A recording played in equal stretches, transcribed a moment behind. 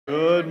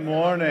Good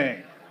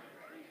morning.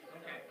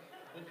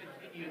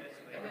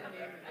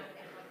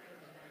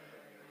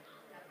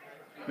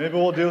 Maybe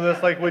we'll do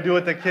this like we do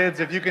with the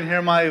kids. If you can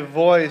hear my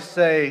voice,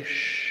 say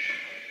shh.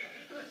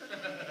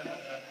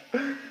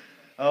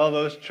 Oh,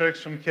 those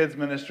tricks from kids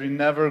ministry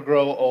never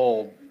grow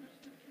old.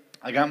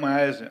 I got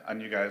my eyes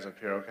on you guys up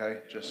here, okay?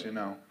 Just so you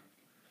know.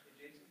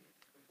 Hey, Jason,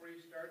 before you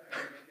start, I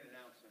want to make an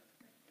announcement.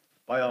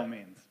 By all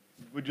means.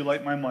 Would you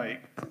like my mic?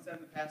 Since I'm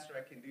the pastor,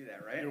 I can do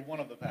that, right? You're one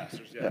of the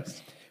pastors,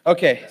 yes.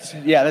 Okay,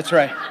 yeah, that's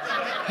right.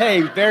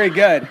 Hey, very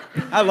good.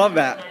 I love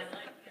that.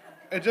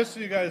 And just so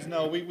you guys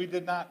know, we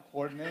did not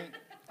coordinate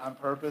on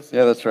purpose.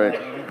 Yeah, that's right.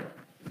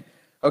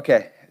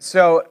 Okay,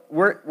 so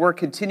we're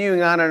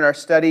continuing on in our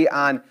study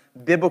on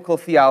biblical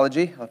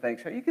theology. Oh,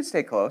 thanks. You can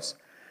stay close.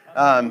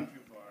 I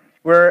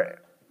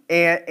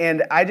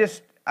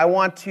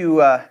want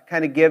to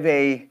kind of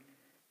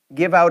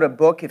give out a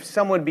book if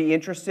someone would be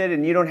interested,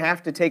 and you don't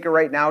have to take it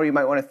right now, or you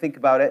might want to think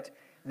about it.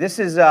 This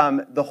is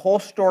the whole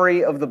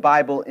story of the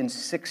Bible in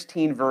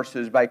 16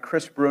 verses by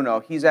Chris Bruno.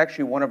 He's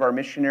actually one of our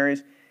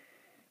missionaries.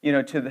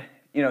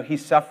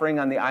 He's suffering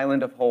on the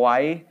island of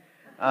Hawaii.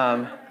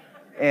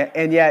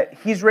 And yet,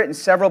 he's written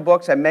several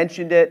books. I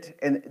mentioned it.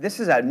 And this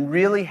is a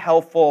really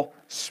helpful,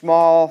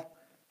 small,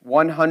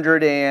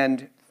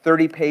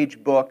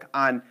 130-page book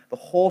on the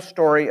whole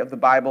story of the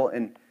Bible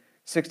in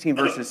 16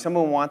 verses.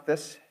 Someone want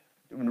this?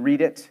 Read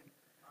it?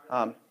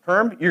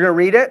 Herm, you're going to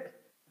read it?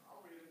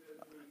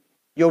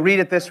 You'll read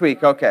it this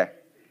week. Okay.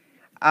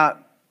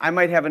 I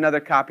might have another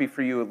copy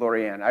for you,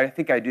 Lorianne. I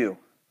think I do.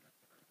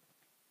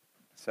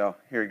 So,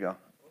 here you go.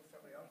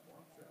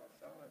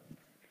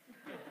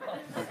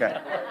 Okay.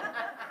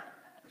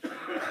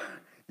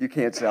 You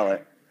can't sell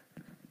it.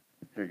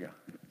 Here you go.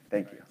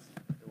 Thank you.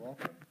 You're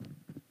welcome.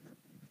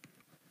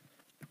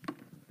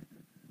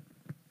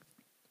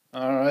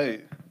 All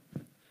right.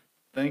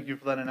 Thank you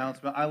for that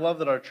announcement. I love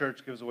that our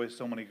church gives away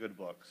so many good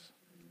books.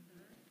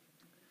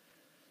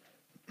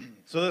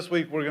 So this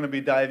week we're going to be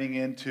diving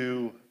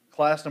into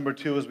class number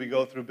 2 as we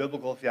go through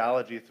biblical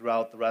theology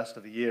throughout the rest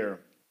of the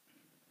year.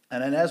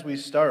 And then as we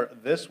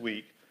start this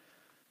week,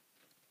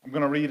 I'm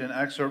going to read an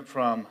excerpt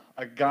from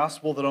A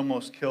Gospel That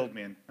Almost Killed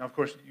Me. And now, of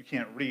course, you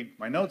can't read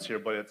my notes here,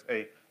 but it's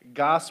a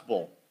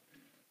gospel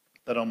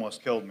that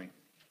almost killed me.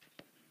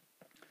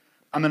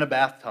 I'm in a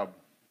bathtub.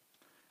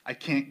 I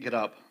can't get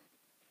up.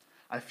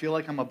 I feel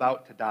like I'm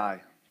about to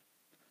die.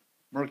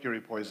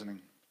 Mercury poisoning.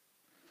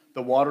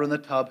 The water in the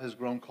tub has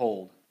grown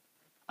cold.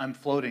 I'm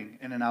floating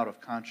in and out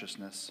of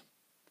consciousness.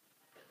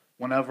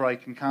 Whenever I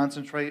can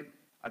concentrate,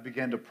 I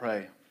begin to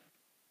pray.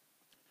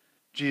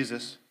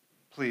 Jesus,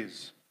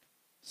 please,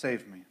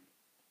 save me.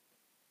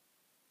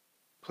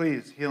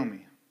 Please heal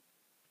me.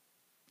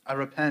 I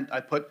repent.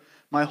 I put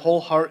my whole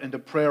heart into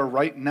prayer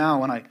right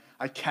now, and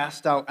I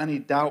cast out any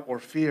doubt or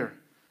fear.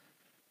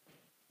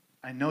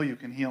 I know you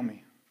can heal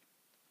me.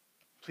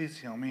 Please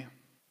heal me.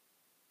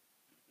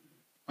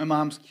 My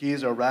mom's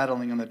keys are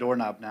rattling on the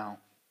doorknob now.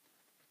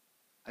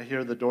 I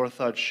hear the door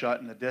thud shut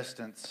in the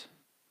distance.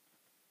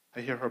 I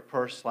hear her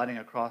purse sliding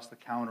across the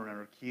counter and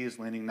her keys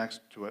leaning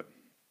next to it.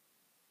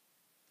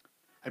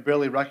 I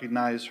barely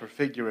recognize her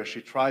figure as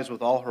she tries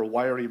with all her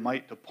wiry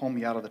might to pull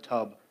me out of the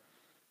tub.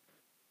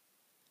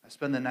 I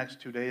spend the next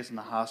 2 days in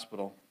the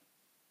hospital.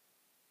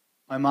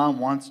 My mom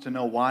wants to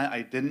know why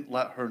I didn't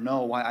let her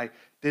know, why I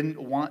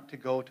didn't want to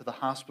go to the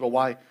hospital,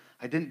 why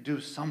I didn't do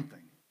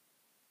something.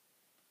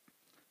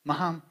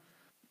 Mom,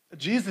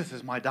 Jesus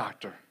is my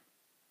doctor.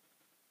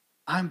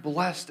 I'm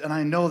blessed and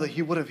I know that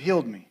he would have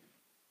healed me.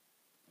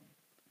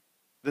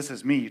 This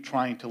is me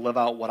trying to live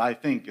out what I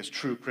think is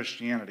true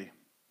Christianity.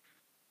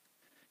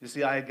 You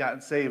see, I had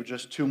gotten saved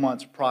just 2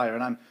 months prior,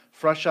 and I'm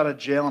fresh out of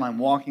jail, and I'm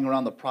walking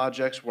around the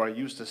projects where I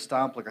used to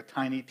stomp like a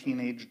tiny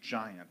teenage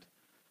giant.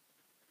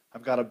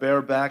 I've got a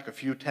bare back, a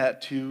few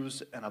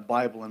tattoos, and a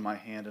Bible in my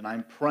hand, and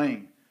I'm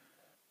praying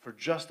for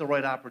just the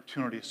right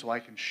opportunity so I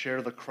can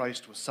share the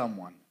Christ with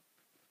someone.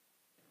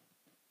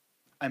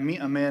 I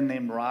meet a man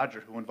named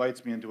Roger who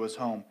invites me into his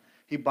home.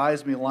 He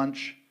buys me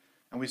lunch,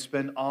 and we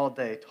spend all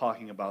day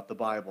talking about the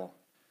Bible.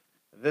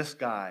 This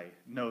guy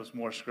knows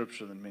more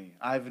scripture than me.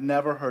 I've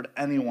never heard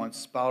anyone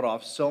spout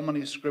off so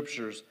many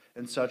scriptures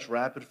in such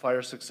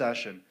rapid-fire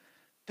succession.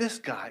 This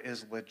guy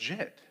is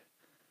legit,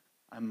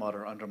 I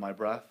mutter under my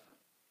breath.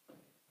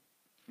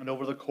 And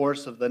over the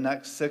course of the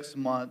next 6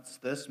 months,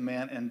 this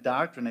man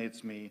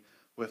indoctrinates me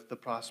with the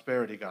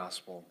prosperity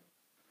gospel.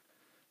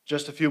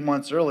 Just a few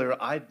months earlier,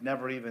 I'd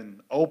never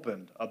even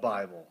opened a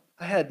Bible.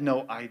 I had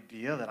no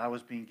idea that I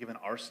was being given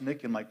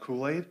arsenic in my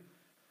Kool-Aid.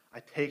 I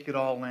take it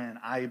all in.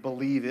 I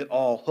believe it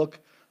all. Hook,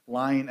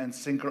 line, and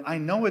sinker. I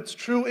know it's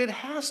true. It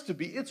has to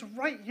be. It's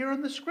right here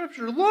in the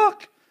scripture.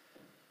 Look.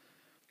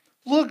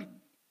 Look.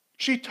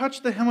 She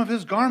touched the hem of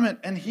his garment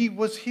and he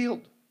was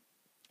healed.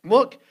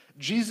 Look.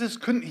 Jesus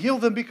couldn't heal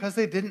them because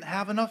they didn't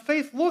have enough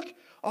faith. Look.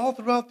 All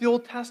throughout the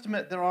Old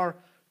Testament, there are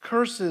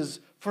curses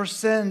for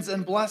sins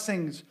and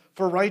blessings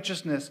for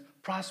righteousness,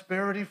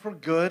 prosperity for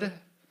good,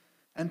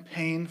 and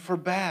pain for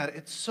bad.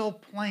 It's so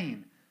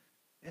plain.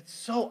 It's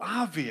so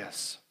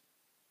obvious.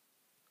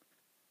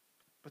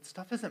 but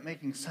stuff isn't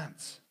making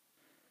sense.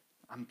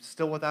 I'm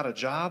still without a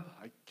job.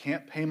 I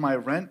can't pay my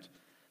rent.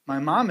 My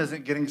mom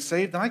isn't getting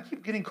saved, and I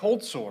keep getting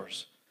cold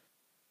sores.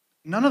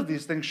 None of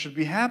these things should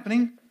be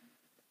happening.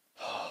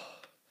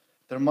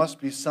 There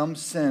must be some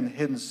sin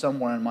hidden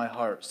somewhere in my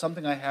heart,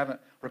 something I haven't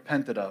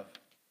repented of.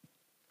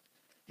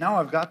 Now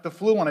I've got the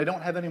flu and I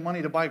don't have any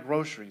money to buy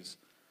groceries.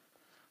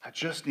 I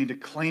just need to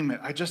claim it.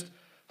 I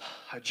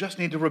just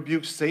need to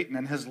rebuke Satan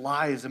and his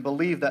lies and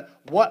believe that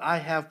what I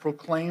have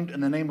proclaimed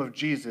in the name of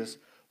Jesus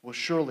will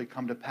surely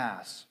come to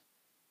pass.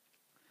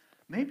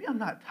 Maybe I'm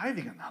not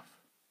tithing enough.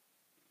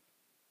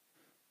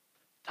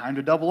 Time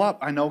to double up.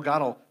 I know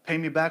God will pay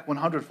me back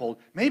 100-fold,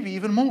 maybe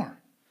even more.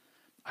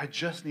 I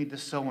just need to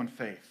sow in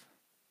faith.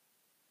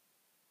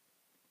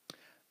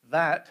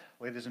 That,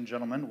 ladies and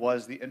gentlemen,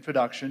 was the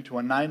introduction to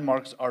a 9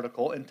 Marks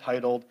article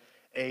entitled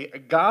A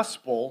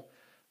Gospel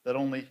That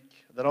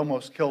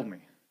Almost Killed Me.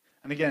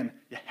 And again,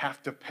 you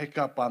have to pick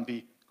up on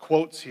the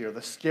quotes here,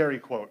 the scary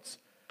quotes.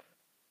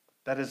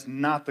 That is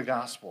not the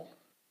gospel.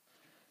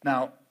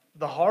 Now,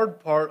 the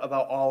hard part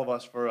about all of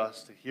us, for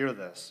us to hear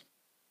this,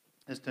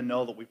 is to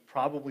know that we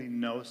probably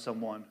know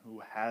someone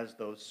who has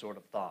those sort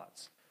of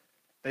thoughts.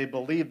 They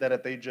believe that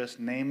if they just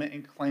name it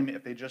and claim it,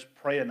 if they just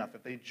pray enough,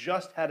 if they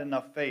just had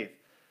enough faith,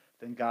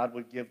 then God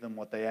would give them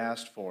what they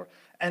asked for.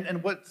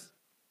 And what's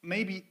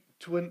maybe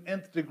to an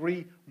nth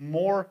degree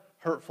more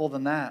hurtful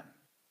than that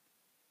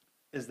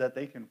is that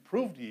they can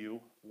prove to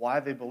you why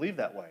they believe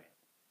that way.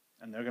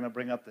 And they're going to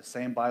bring up the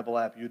same Bible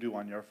app you do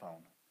on your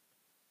phone.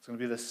 It's going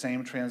to be the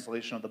same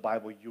translation of the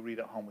Bible you read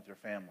at home with your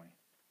family.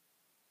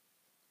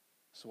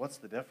 So what's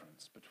the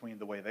difference between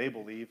the way they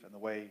believe and the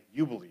way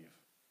you believe?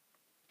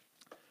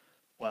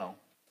 Well,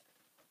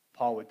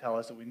 Paul would tell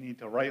us that we need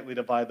to rightly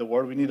divide the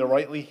word. We need to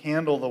rightly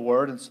handle the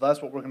word. And so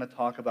that's what we're going to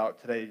talk about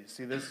today. You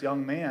see, this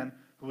young man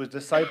who was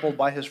discipled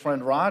by his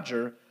friend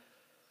Roger,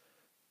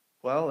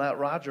 well, that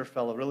Roger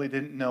fellow really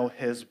didn't know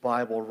his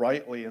Bible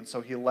rightly. And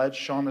so he led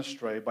Sean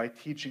astray by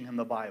teaching him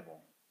the Bible.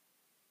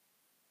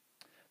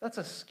 That's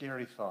a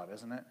scary thought,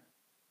 isn't it?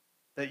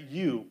 That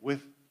you,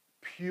 with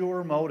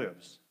pure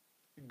motives,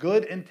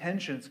 good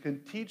intentions,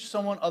 can teach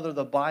someone other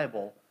the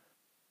Bible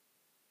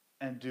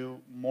and do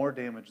more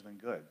damage than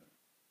good.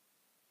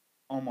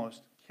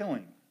 Almost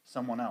killing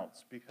someone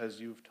else because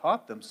you've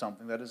taught them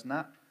something that is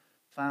not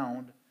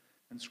found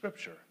in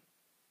Scripture.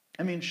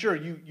 I mean, sure,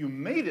 you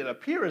made it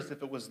appear as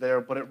if it was there,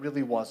 but it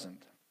really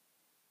wasn't.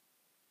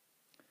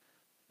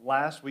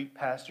 Last week,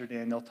 Pastor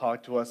Daniel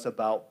talked to us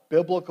about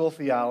biblical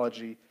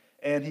theology,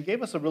 and he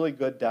gave us a really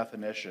good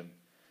definition.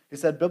 He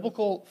said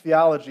biblical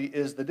theology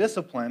is the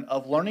discipline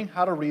of learning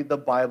how to read the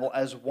Bible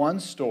as one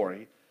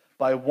story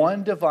by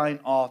one divine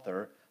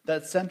author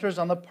that centers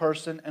on the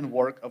person and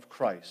work of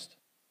Christ,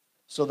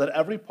 so that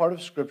every part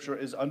of Scripture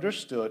is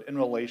understood in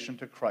relation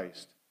to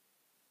Christ.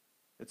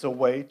 It's a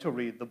way to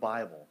read the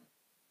Bible.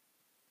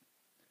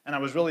 And I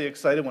was really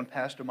excited when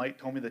Pastor Mike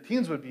told me the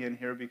teens would be in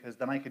here because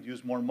then I could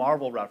use more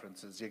Marvel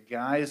references. You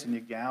guys and you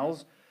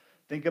gals,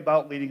 think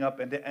about leading up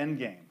into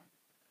Endgame.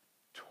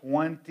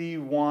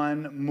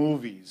 21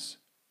 movies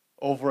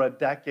over a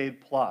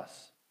decade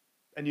plus.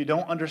 And you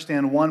don't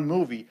understand one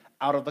movie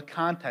out of the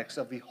context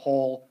of the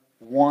whole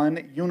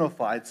one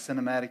unified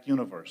cinematic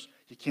universe.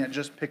 You can't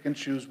just pick and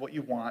choose what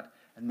you want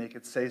and make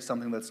it say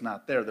something that's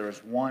not there. There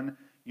is one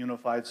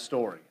unified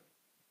story.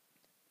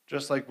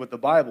 Just like with the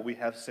Bible, we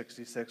have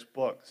 66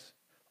 books,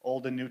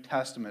 Old and New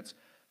Testaments,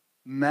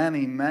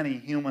 many, many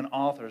human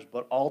authors,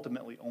 but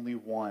ultimately only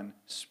one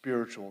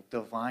spiritual,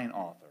 divine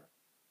author,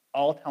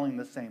 all telling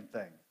the same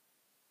thing,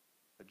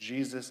 that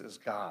Jesus is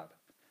God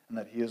and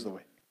that he is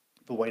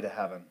the way to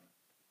heaven.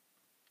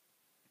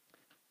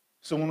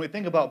 So when we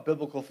think about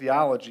biblical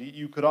theology,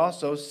 you could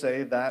also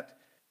say that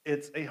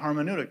it's a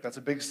hermeneutic. That's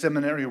a big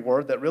seminary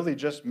word that really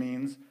just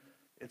means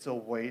it's a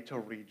way to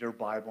read your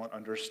Bible and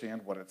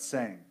understand what it's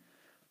saying.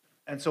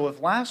 And so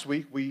if last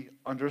week we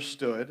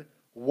understood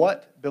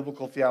what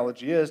biblical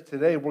theology is,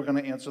 today we're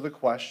going to answer the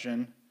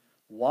question,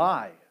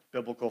 why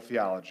biblical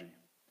theology?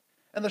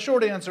 And the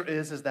short answer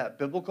is that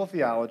biblical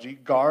theology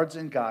guards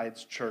and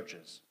guides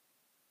churches.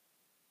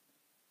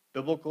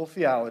 Biblical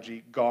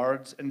theology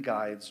guards and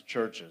guides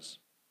churches.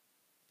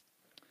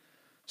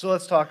 So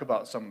let's talk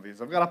about some of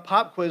these. I've got a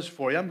pop quiz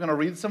for you. I'm going to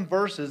read some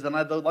verses, and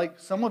I'd like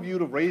some of you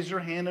to raise your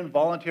hand and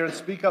volunteer and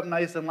speak up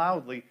nice and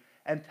loudly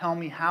and tell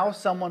me how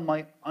someone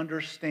might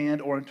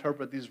understand or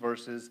interpret these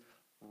verses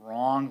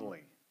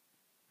wrongly.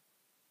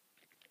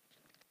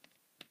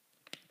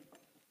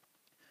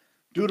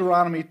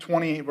 Deuteronomy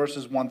 28,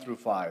 verses 1 through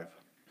 5.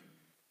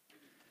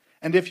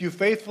 And if you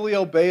faithfully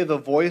obey the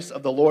voice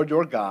of the Lord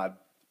your God,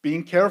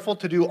 being careful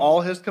to do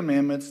all his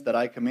commandments that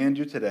I command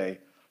you today,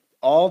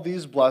 all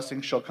these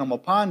blessings shall come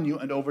upon you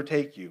and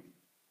overtake you.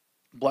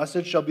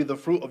 Blessed shall be the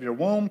fruit of your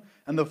womb,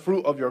 and the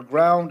fruit of your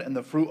ground, and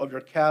the fruit of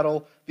your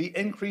cattle, the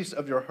increase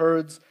of your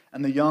herds,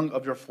 and the young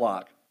of your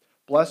flock.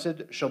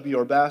 Blessed shall be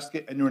your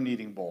basket and your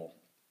kneading bowl.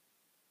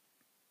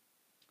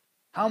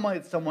 How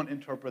might someone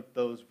interpret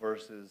those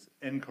verses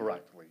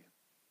incorrectly?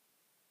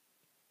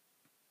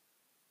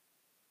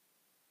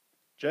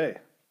 Jay? If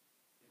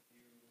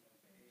you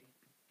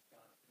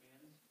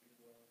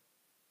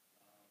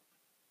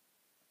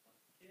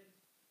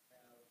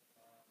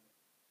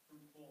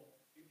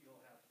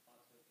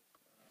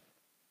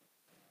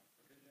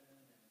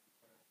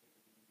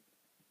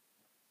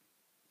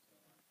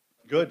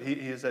Good.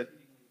 He said,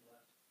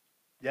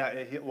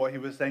 yeah, what he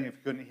was saying, if you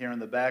couldn't hear in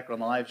the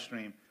background, the live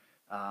stream,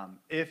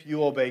 if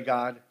you obey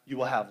God, you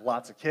will have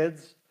lots of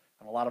kids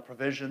and a lot of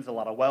provisions, a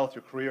lot of wealth,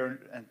 your career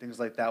and things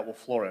like that will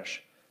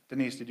flourish.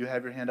 Denise, did you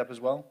have your hand up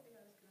as well?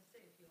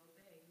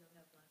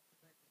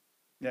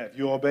 Yeah, if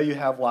you obey, you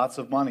have lots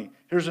of money.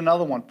 Here's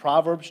another one,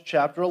 Proverbs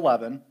chapter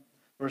 11,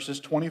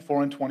 verses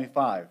 24 and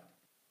 25.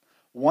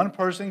 One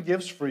person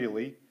gives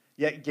freely,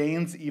 yet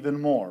gains even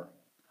more.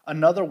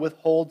 Another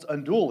withholds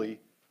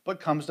unduly, but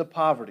comes to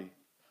poverty.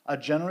 A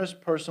generous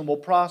person will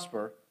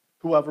prosper.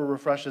 Whoever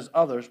refreshes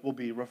others will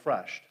be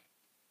refreshed.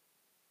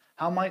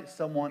 How might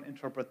someone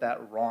interpret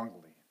that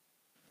wrongly?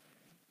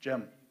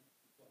 Jim?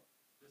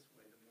 This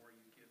way, the more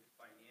you give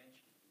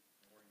financially,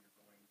 the more you're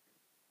going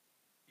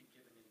to be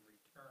given in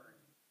return.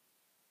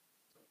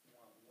 So if you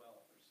want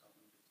wealth or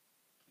something, just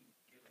keep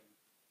giving.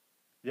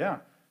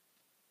 Yeah.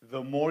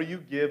 The more you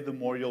give, the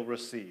more you'll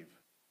receive.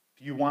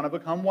 If you want to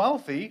become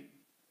wealthy,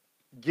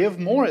 give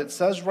more. It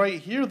says right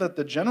here that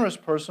the generous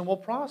person will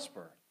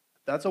prosper.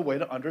 That's a way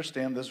to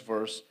understand this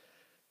verse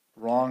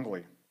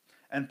wrongly.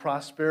 And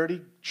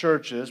prosperity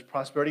churches,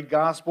 prosperity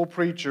gospel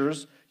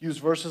preachers use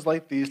verses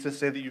like these to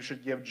say that you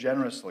should give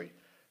generously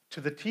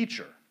to the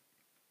teacher,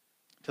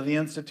 to the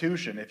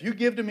institution. If you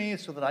give to me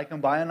so that I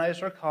can buy a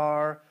nicer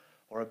car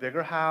or a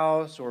bigger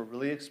house or a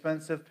really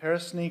expensive pair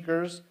of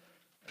sneakers,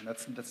 and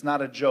that's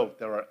not a joke.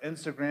 There are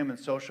Instagram and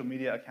social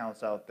media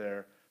accounts out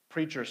there,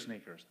 preacher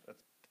sneakers.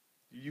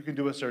 You can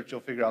do a search, you'll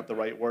figure out the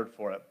right word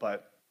for it.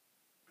 But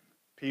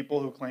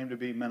people who claim to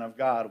be men of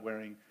God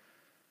wearing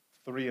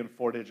 3- and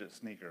 4-digit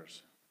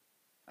sneakers.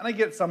 And I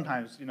get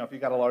sometimes, if you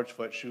got a large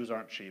foot, shoes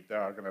aren't cheap. They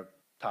are going to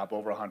top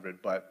over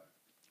 100, but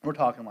we're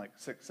talking like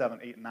 $600,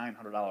 $700, $800,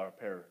 $900 a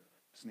pair of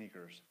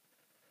sneakers.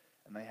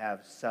 And they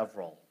have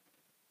several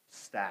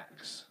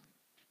stacks.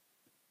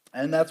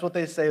 And that's what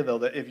they say, though,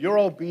 that if you're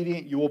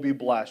obedient, you will be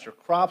blessed. Your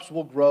crops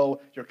will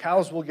grow, your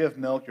cows will give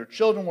milk, your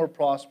children will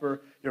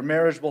prosper, your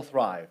marriage will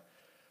thrive.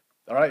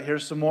 All right,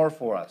 here's some more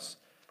for us.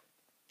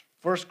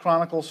 1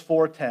 Chronicles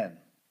 4:10.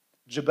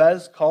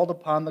 Jabez called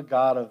upon the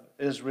God of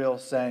Israel,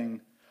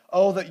 saying,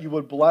 "Oh, that you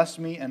would bless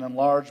me and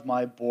enlarge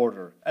my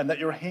border, and that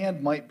your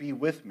hand might be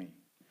with me,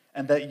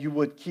 and that you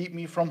would keep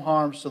me from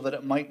harm so that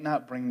it might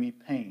not bring me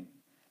pain."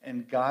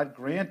 And God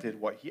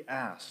granted what he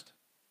asked.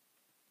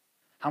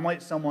 How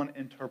might someone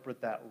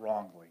interpret that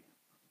wrongly?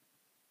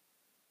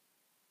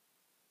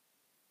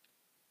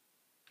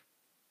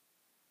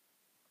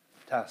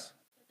 Tess.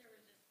 That there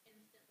was just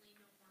instantly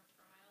no more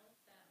trial,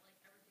 that like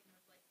everything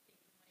was like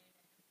taken away in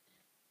an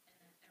instant,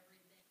 and that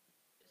everything just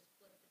flipped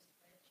the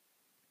switch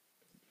as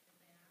soon as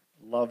they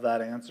asked. Love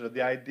that answer.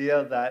 The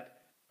idea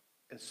that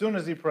as soon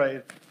as he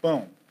prayed,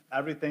 boom,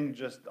 everything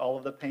just, all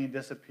of the pain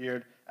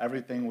disappeared,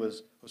 everything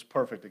was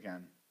perfect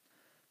again.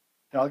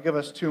 Here, I'll give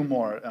us two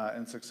more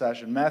in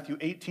succession. Matthew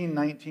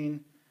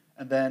 18:19,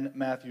 and then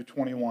Matthew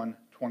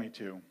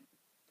 21:22.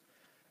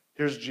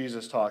 Here's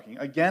Jesus talking.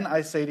 "Again,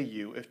 I say to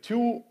you, if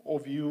two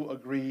of you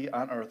agree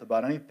on earth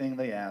about anything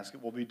they ask,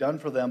 it will be done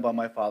for them by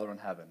my Father in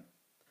heaven.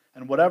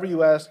 And whatever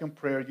you ask in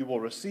prayer, you will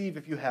receive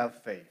if you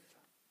have faith."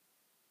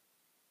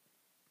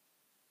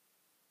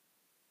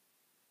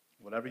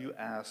 Whatever you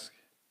ask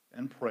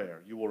in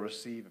prayer, you will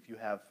receive if you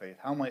have faith.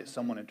 How might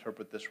someone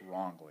interpret this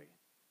wrongly?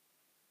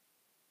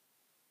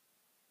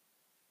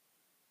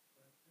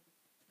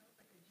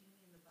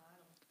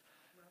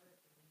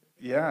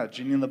 Yeah,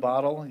 genie in the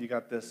bottle. You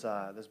got this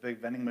big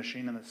vending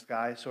machine in the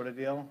sky sort of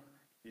deal.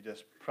 You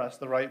just press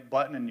the right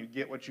button and you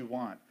get what you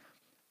want.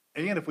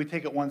 And if we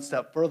take it one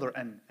step further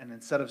and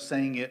instead of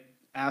saying it,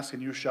 ask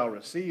and you shall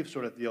receive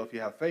sort of deal if you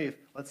have faith,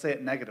 let's say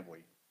it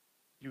negatively.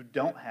 You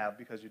don't have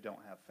because you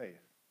don't have faith.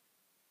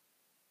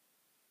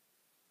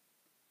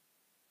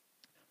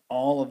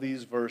 All of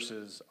these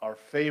verses are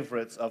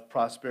favorites of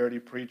prosperity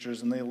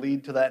preachers, and they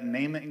lead to that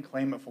name it and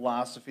claim it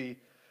philosophy,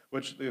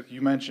 which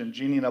you mentioned,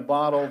 genie in a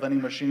bottle,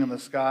 vending machine in the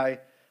sky.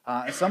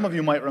 Some of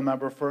you might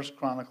remember 1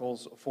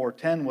 Chronicles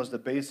 4:10 was the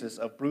basis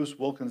of Bruce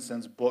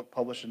Wilkinson's book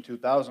published in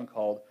 2000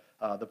 called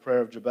The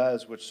Prayer of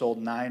Jabez, which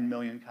sold 9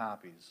 million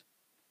copies.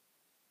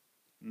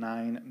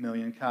 9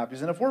 million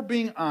copies. And if we're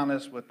being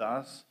honest with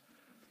us,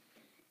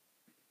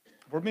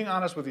 if we're being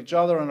honest with each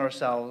other and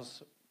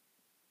ourselves,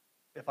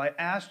 if I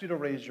asked you to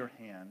raise your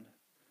hand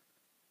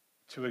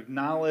to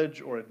acknowledge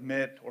or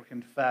admit or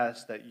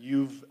confess that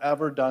you've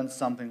ever done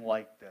something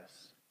like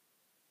this.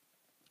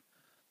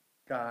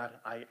 God,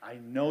 I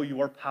know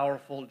you are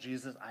powerful,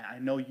 Jesus. I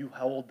know you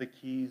hold the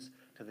keys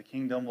to the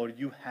kingdom, Lord.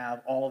 You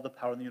have all of the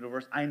power in the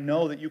universe. I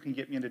know that you can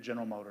get me into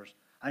General Motors.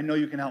 I know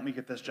you can help me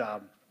get this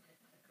job.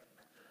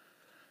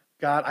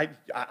 God,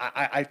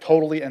 I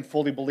totally and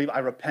fully believe. I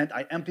repent.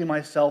 I empty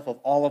myself of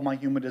all of my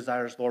human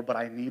desires, Lord, but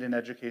I need an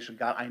education.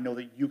 God, I know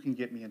that you can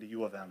get me into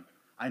U of M.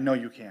 I know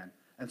you can.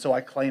 And so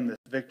I claim this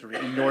victory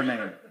in your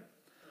name.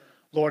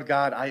 Lord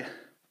God,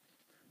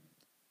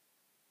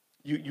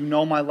 you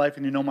know my life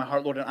and you know my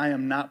heart, Lord, and I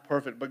am not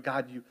perfect, but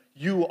God,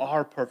 you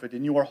are perfect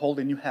and you are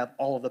holy and you have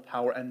all of the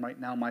power, and right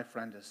now my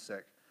friend is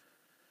sick.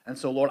 And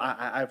so, Lord,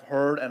 I've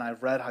heard and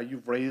I've read how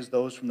you've raised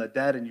those from the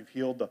dead and you've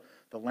healed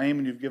the lame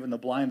and you've given the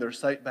blind their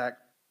sight back.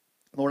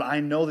 Lord, I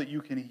know that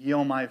you can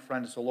heal my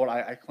friend. So, Lord,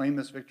 I claim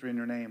this victory in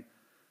your name.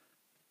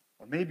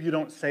 Or maybe you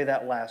don't say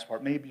that last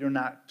part. Maybe you're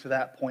not to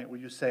that point where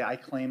you say, I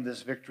claim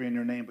this victory in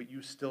your name, but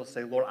you still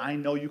say, Lord, I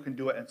know you can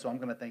do it, and so I'm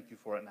going to thank you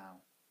for it now.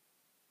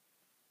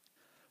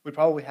 We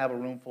probably have a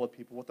room full of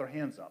people with their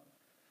hands up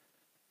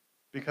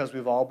because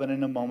we've all been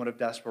in a moment of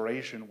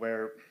desperation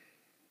where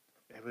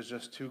it was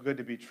just too good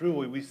to be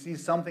true. We see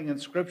something in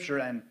Scripture,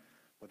 and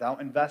without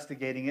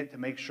investigating it to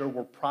make sure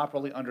we're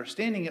properly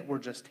understanding it, we're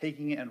just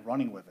taking it and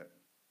running with it.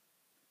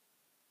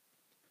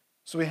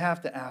 So we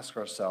have to ask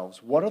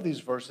ourselves, what are these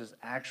verses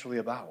actually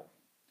about?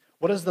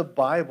 What does the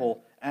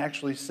Bible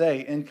actually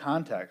say in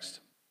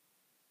context?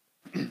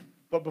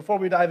 But before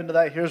we dive into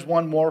that, here's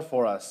one more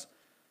for us.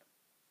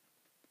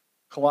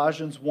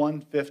 Colossians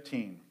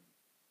 1:15,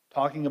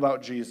 talking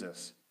about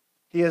Jesus.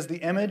 He is the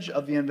image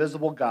of the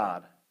invisible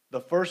God,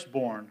 the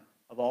firstborn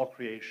of all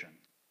creation.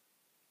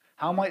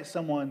 How might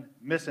someone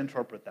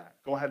misinterpret that?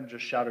 Go ahead and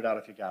just shout it out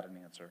if you got an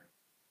answer.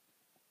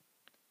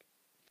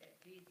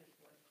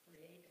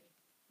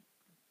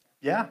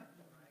 Yeah.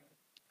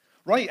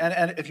 Right,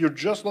 and if you're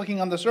just looking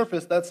on the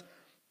surface, that's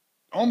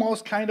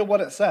almost kind of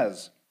what it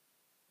says.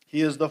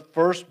 He is the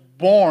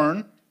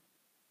firstborn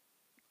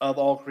of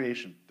all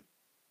creation.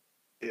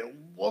 It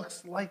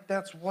looks like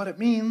that's what it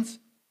means.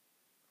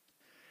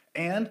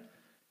 And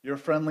your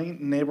friendly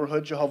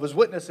neighborhood Jehovah's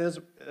Witnesses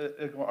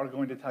are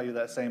going to tell you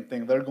that same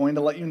thing. They're going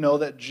to let you know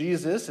that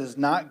Jesus is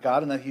not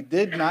God and that he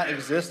did not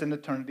exist in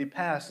eternity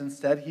past.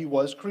 Instead, he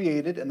was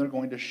created, and they're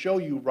going to show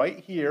you right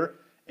here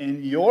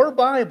in your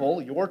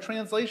Bible, your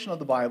translation of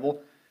the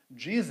Bible,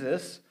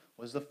 Jesus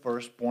was the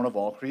firstborn of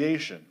all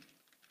creation.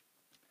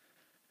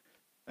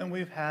 And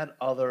we've had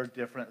other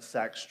different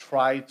sects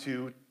try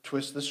to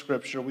twist the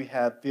Scripture. We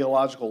had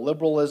theological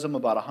liberalism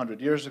about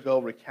 100 years ago,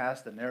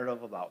 recast the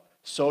narrative about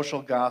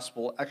social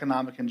gospel,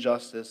 economic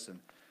injustice, and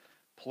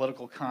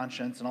political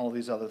conscience, and all of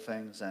these other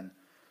things.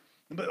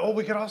 But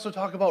we could also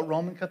talk about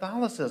Roman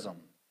Catholicism.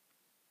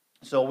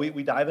 So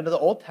we dive into the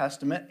Old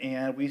Testament,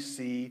 and we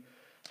see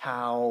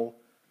how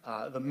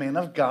the man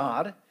of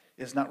God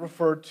is not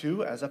referred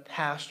to as a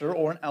pastor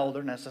or an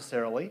elder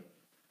necessarily.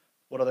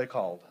 What are they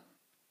called?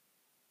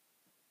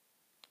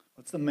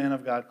 What's the man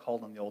of God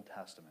called in the Old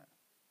Testament?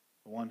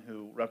 The one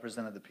who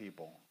represented the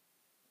people?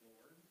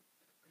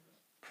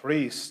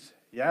 Priest.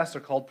 Yes,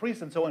 they're called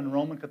priests. And so in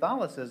Roman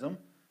Catholicism,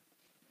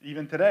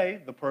 even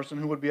today, the person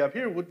who would be up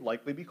here would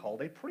likely be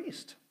called a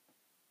priest.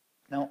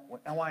 Now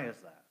why is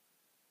that?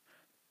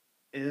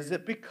 Is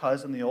it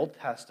because in the Old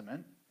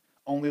Testament,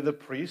 only the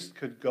priest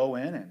could go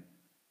in and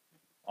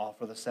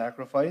offer the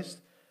sacrifice?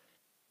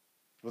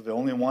 Were the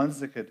only ones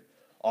that could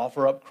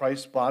offer up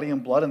Christ's body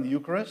and blood in the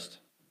Eucharist?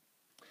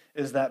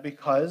 Is that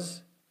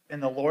because in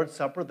the Lord's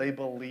Supper they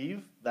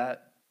believe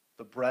that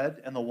the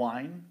bread and the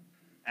wine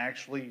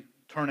actually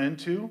turn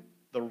into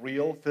the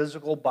real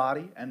physical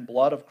body and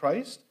blood of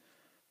Christ?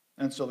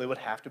 And so they would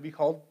have to be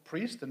called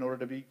priests in order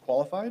to be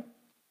qualified?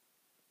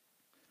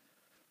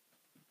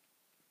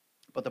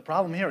 But the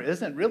problem here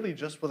isn't really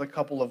just with a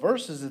couple of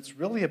verses. It's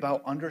really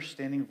about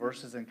understanding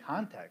verses in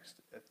context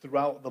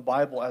throughout the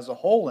Bible as a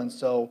whole. And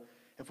so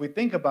if we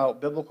think about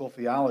biblical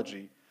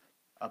theology,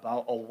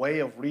 about a way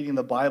of reading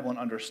the Bible and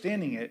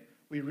understanding it,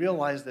 we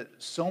realize that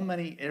so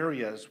many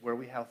areas where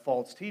we have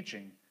false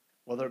teaching,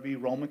 whether it be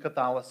Roman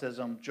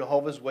Catholicism,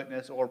 Jehovah's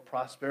Witness, or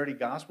prosperity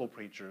gospel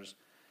preachers,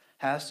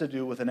 has to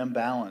do with an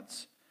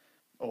imbalance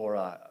or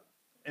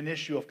an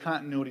issue of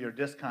continuity or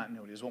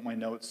discontinuity is what my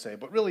notes say.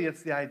 But really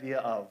it's the idea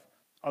of,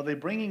 are they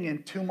bringing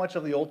in too much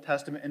of the Old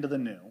Testament into the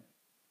New?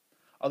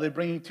 Are they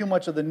bringing too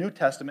much of the New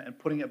Testament and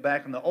putting it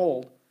back in the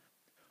Old?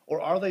 Or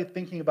are they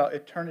thinking about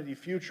eternity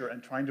future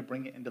and trying to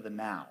bring it into the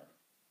now?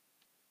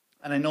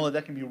 And I know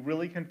that can be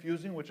really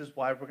confusing, which is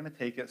why we're going to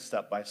take it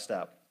step by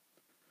step.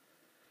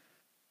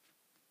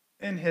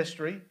 In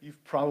history,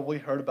 you've probably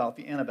heard about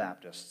the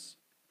Anabaptists.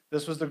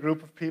 This was the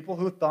group of people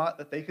who thought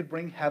that they could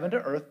bring heaven to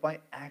earth by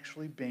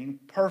actually being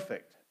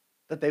perfect,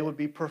 that they would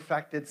be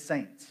perfected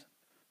saints.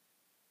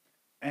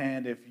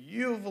 And if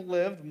you've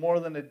lived more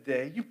than a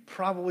day, you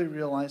probably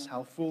realize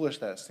how foolish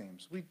that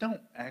seems. We don't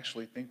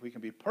actually think we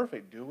can be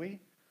perfect, do we?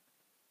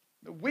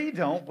 We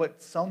don't,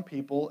 but some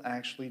people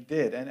actually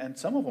did, and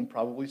some of them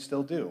probably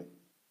still do.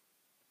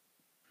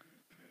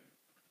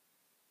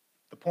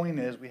 The point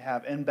is, we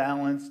have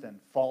imbalanced and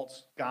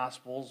false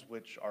gospels,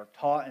 which are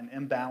taught in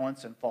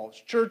imbalanced and false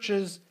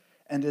churches,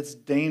 and it's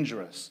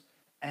dangerous.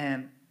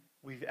 And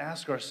we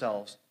ask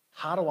ourselves,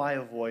 how do I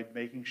avoid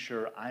making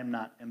sure I'm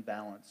not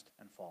imbalanced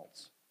and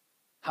false?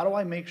 How do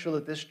I make sure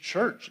that this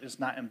church is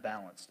not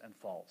imbalanced and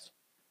false?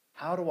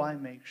 How do I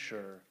make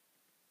sure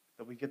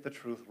that we get the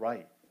truth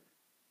right?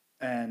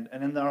 And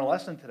in our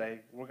lesson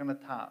today, we're going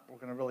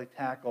to really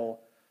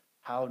tackle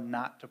how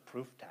not to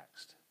proof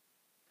text.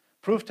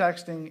 Proof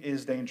texting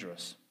is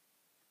dangerous.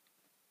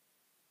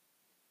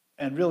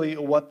 And really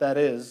what that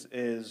is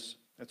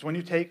it's when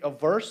you take a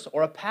verse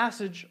or a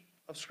passage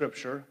of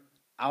Scripture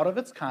out of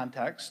its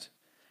context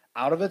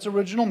out of its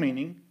original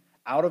meaning,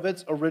 out of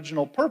its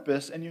original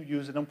purpose, and you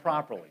use it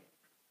improperly.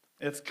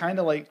 It's kind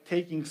of like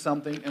taking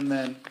something and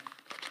then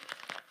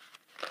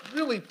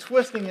really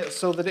twisting it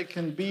so that it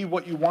can be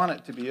what you want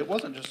it to be. It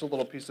wasn't just a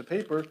little piece of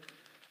paper,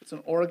 it's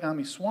an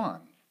origami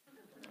swan.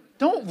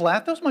 Don't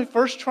laugh, that was my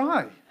first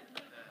try.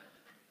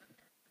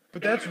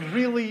 But that's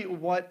really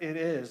what it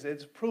is.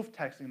 It's proof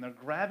texting. They're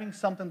grabbing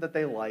something that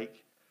they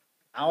like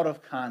out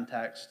of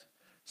context.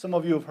 Some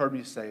of you have heard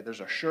me say, there's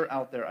a shirt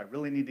out there, I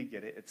really need to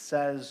get it. It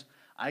says,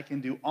 I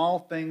can do all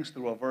things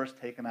through a verse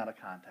taken out of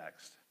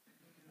context.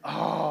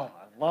 Oh,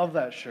 I love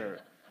that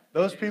shirt.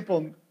 Those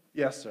people,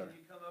 yes, sir. Can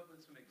you come up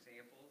with some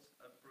examples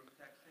of proof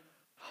texting?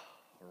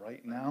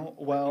 Right now,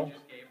 well, You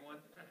just gave one.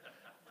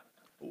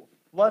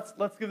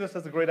 let's give this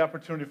as a great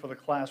opportunity for the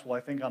class while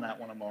I think on that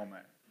one a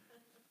moment.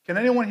 Can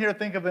anyone here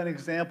think of an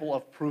example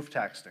of proof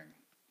texting?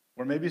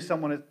 Where maybe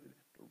someone is,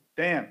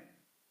 Dan.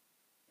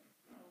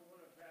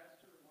 When a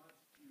pastor wants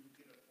to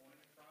get a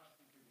point across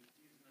because he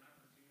sees an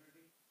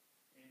opportunity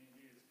in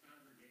his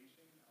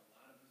congregation, a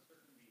lot of a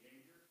certain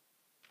behavior,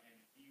 and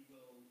he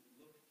will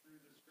look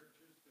through the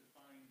scriptures to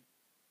find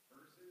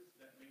verses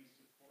that may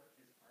support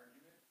his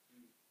argument to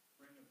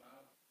bring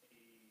about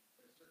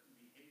a certain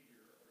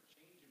behavior or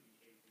change of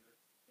behavior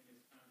in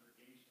his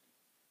congregation.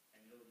 And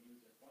he'll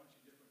use a bunch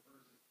of different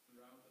verses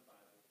throughout the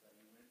Bible that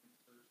he went and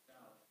searched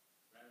out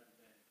rather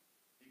than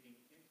digging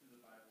into the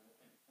Bible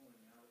and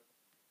pulling out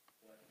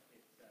what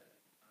it said.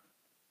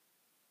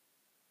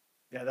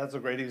 Yeah, that's a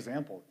great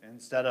example.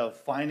 Instead of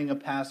finding a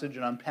passage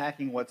and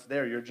unpacking what's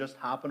there, you're just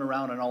hopping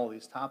around on all of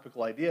these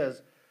topical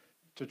ideas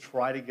to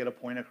try to get a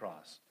point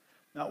across.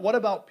 Now, what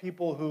about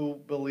people who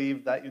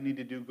believe that you need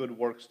to do good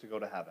works to go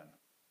to heaven?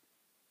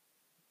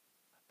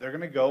 They're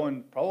going to go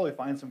and probably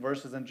find some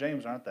verses in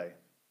James, aren't they?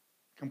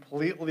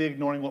 Completely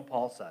ignoring what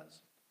Paul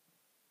says.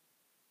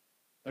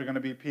 They're going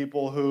to be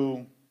people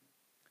who,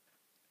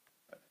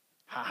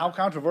 how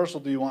controversial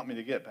do you want me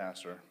to get,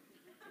 Pastor?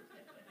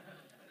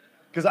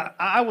 Because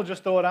I will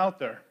just throw it out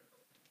there.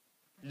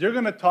 You're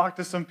going to talk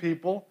to some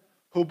people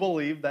who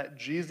believe that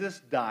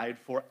Jesus died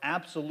for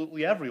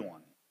absolutely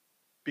everyone,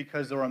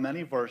 because there are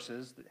many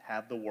verses that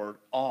have the word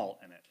all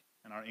in it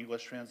in our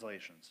English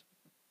translations.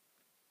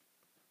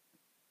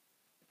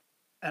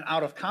 And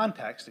out of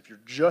context, if you're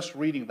just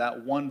reading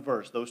that one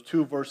verse, those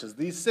two verses,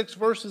 these 6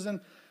 verses, and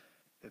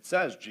it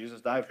says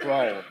Jesus died for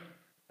all,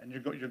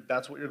 and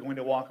that's what you're going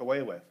to walk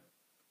away with.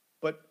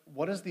 But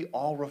what is the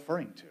all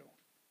referring to?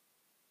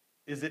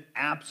 Is it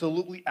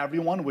absolutely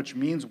everyone, which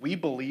means we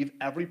believe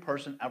every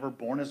person ever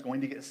born is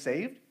going to get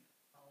saved?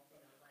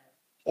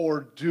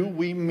 Or do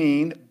we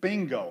mean,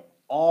 bingo,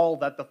 all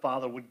that the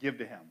Father would give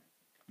to him,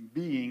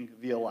 being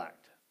the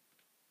elect?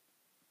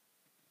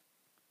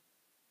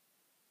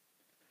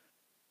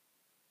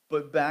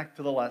 But back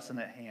to the lesson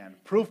at hand.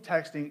 Proof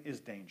texting is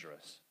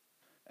dangerous.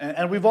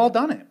 And we've all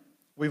done it.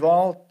 We've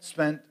all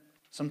spent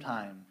some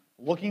time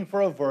looking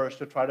for a verse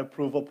to try to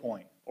prove a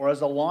point, or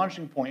as a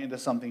launching point into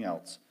something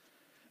else.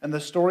 And the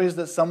stories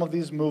that some of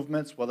these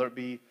movements, whether it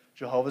be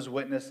Jehovah's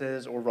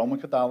Witnesses or Roman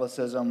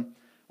Catholicism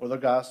or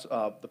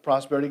the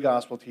prosperity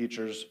gospel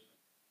teachers,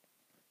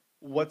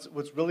 what's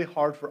really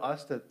hard for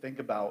us to think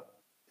about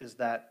is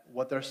that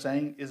what they're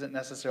saying isn't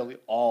necessarily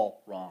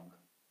all wrong.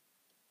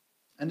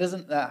 And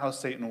isn't that how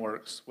Satan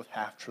works with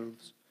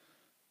half-truths?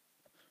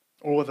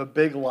 Or with a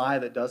big lie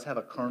that does have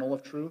a kernel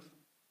of truth?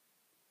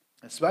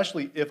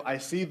 Especially if I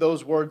see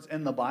those words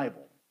in the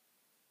Bible.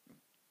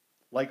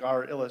 Like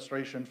our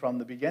illustration from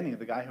the beginning,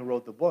 the guy who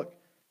wrote the book.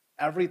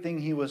 Everything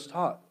he was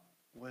taught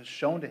was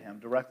shown to him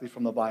directly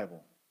from the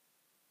Bible.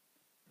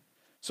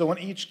 So in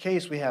each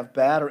case, we have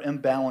bad or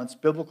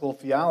imbalanced biblical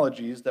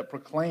theologies that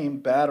proclaim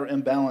bad or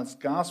imbalanced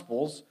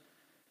gospels,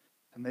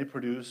 and they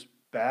produce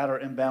bad or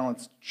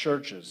imbalanced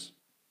churches.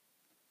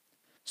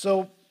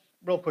 So,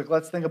 real quick,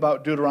 let's think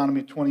about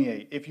Deuteronomy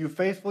 28. If you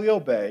faithfully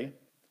obey,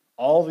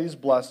 all these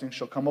blessings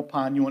shall come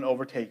upon you and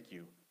overtake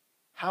you.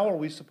 How are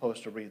we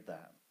supposed to read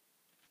that?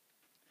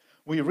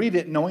 We read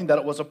it knowing that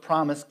it was a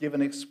promise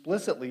given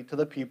explicitly to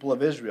the people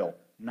of Israel,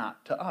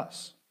 not to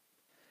us.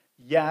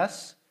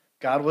 Yes,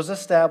 God was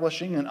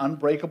establishing an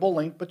unbreakable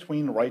link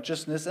between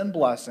righteousness and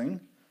blessing.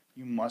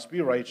 You must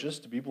be righteous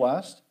to be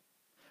blessed.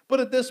 But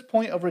at this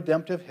point of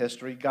redemptive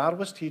history, God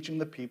was teaching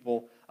the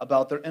people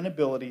about their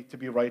inability to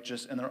be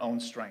righteous in their own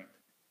strength.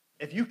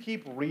 If you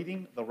keep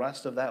reading the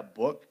rest of that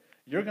book,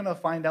 you're going to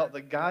find out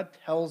that God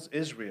tells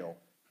Israel,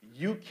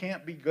 you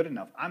can't be good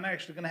enough. I'm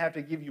actually going to have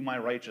to give you my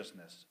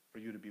righteousness for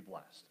you to be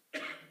blessed.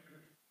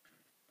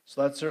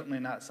 So that's certainly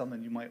not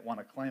something you might want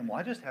to claim. Well,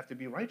 I just have to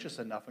be righteous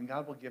enough and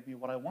God will give me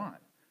what I want.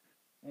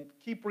 Well,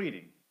 keep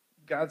reading.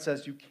 God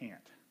says you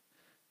can't.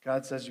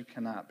 God says you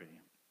cannot be.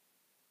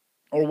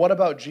 Or what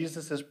about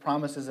Jesus'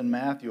 promises in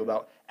Matthew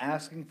about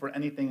asking for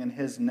anything in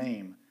his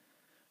name?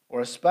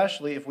 Or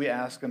especially if we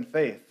ask in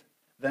faith,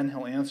 then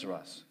he'll answer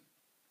us.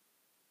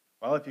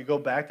 Well, if you go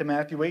back to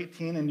Matthew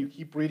 18 and you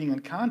keep reading in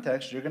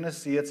context, you're going to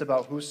see it's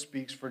about who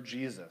speaks for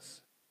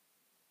Jesus.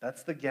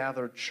 That's the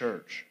gathered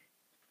church.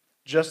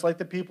 Just like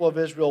the people of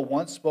Israel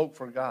once spoke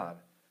for God.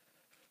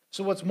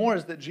 So what's more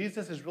is that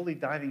Jesus is really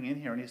diving in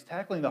here and he's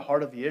tackling the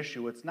heart of the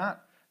issue. It's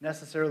not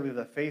necessarily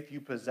the faith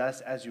you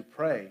possess as you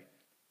pray.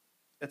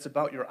 It's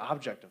about your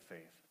object of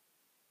faith.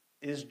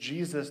 Is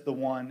Jesus the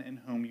one in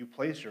whom you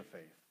place your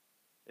faith?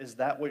 Is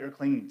that what you're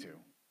clinging to?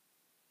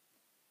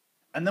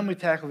 And then we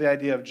tackle the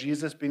idea of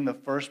Jesus being the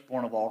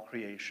firstborn of all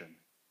creation.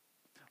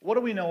 What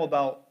do we know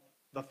about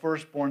the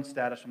firstborn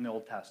status from the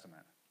Old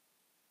Testament?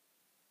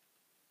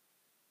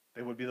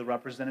 They would be the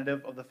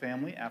representative of the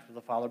family after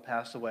the father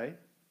passed away.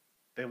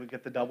 They would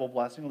get the double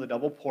blessing or the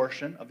double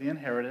portion of the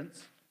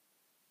inheritance.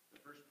 The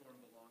firstborn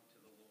belonged to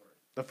the Lord.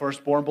 The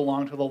firstborn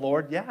belonged to the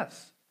Lord,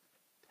 yes.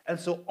 And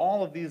so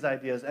all of these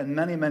ideas and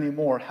many, many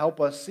more help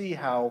us see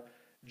how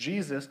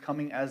Jesus,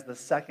 coming as the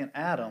second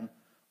Adam,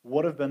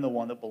 would have been the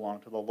one that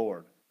belonged to the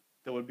Lord,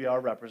 that would be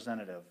our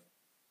representative,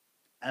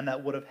 and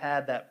that would have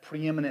had that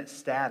preeminent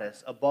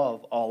status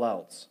above all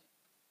else.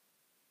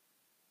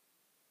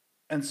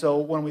 And so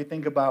when we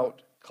think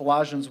about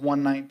Colossians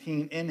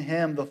 1:19, in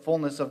him the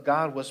fullness of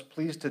God was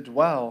pleased to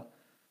dwell,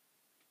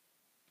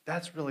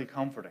 that's really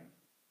comforting.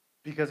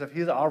 Because if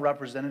he's our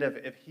representative,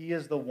 if he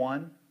is the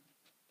one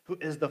who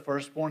is the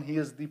firstborn, he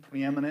is the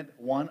preeminent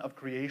one of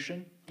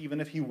creation, even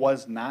if he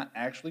was not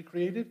actually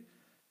created,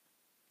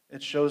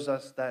 it shows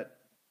us that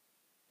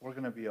we're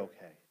going to be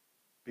okay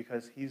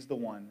because he's the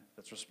one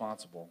that's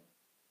responsible.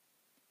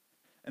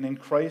 And in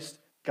Christ,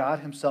 God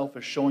himself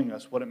is showing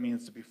us what it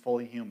means to be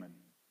fully human.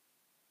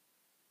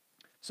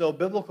 So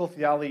biblical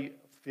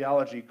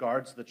theology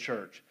guards the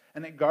church,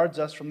 and it guards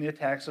us from the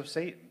attacks of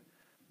Satan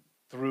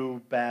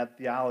through bad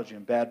theology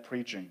and bad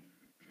preaching.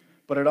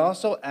 But it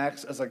also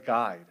acts as a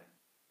guide.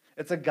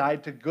 It's a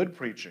guide to good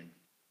preaching,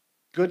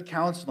 good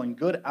counseling,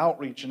 good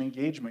outreach and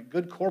engagement,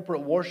 good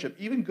corporate worship,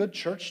 even good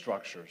church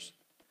structures.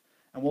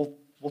 And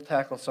we'll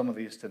tackle some of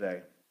these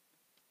today.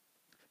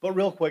 But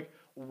real quick,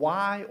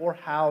 why or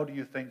how do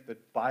you think the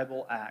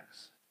Bible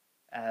acts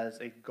as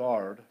a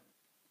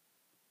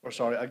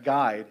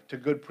guide to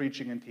good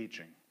preaching and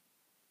teaching?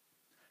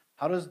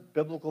 How does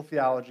biblical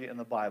theology and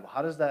the Bible,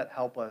 how does that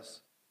help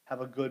us have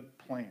a good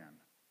plan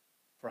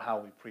for how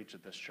we preach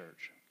at this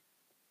church?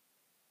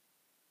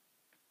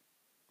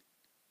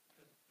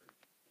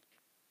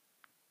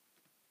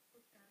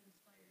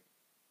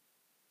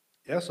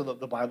 Yeah, so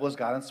the Bible is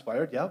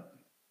God-inspired, yep.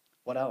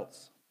 What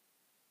else?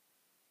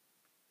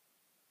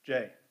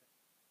 Jay?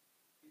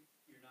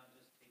 You're not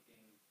just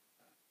taking,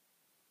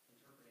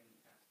 interpreting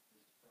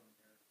passages from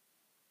their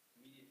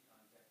immediate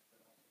context, but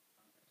also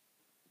context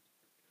of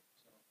the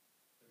scripture.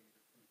 So you're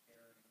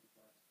comparing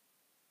what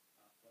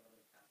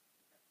other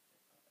passages have to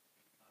say about that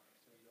same topic,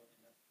 so you don't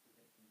end up with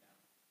it down.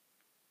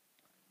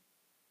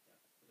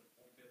 For the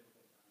whole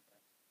biblical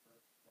context,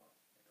 for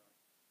lots of their own.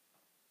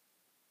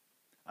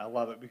 I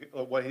love it. Because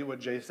what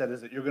Jay said is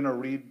that you're going to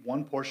read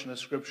one portion of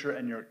Scripture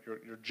and you're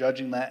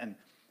judging that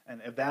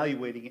and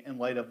evaluating it in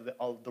light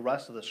of the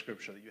rest of the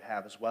Scripture that you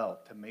have as well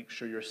to make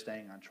sure you're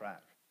staying on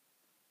track.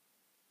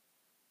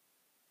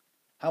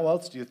 How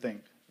else do you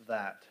think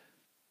that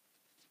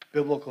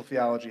biblical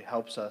theology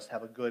helps us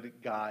have a good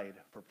guide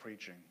for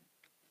preaching?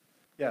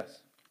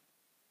 Yes?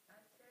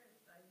 God says,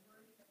 thy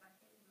word have I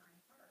hid in my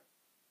heart,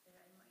 that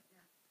I might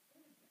not sin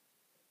against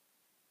it.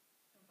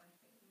 So by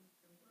taking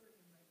the word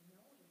and by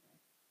knowing it,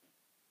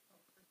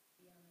 helps us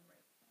be on the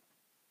right path.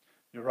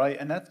 You're right,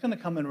 and that's going to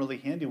come in really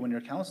handy when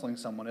you're counseling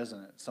someone, isn't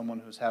it? Someone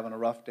who's having a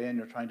rough day and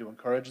you're trying to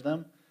encourage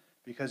them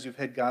because you've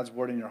hid God's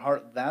word in your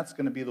heart. That's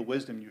going to be the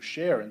wisdom you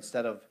share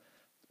instead of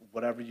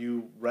whatever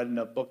you read in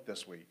a book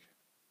this week.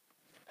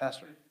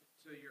 Pastor?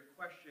 So your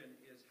question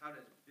is, how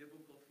does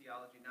biblical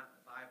theology, not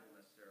the Bible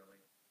necessarily,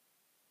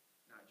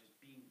 not just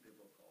being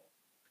biblical,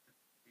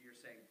 but you're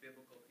saying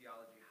biblical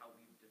theology, how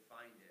we've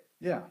defined it,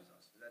 Yeah. helps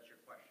us. That's your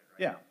question,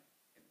 right? Yeah.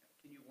 And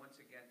can you once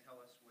again tell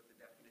us what the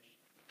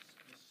definition,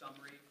 the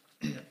summary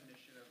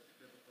definition of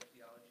biblical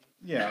theology?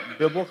 Yeah,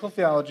 biblical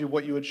theology,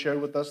 what you had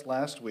shared with us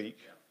last week.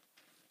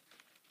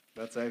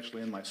 That's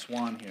actually in my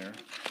swan here.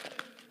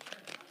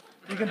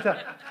 You can tell,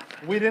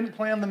 we didn't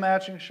plan the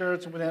matching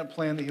shirts, and we didn't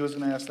plan that he was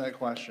going to ask that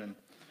question.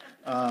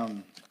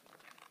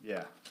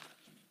 Yeah,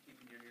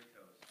 Keeping you on your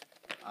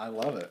toes. I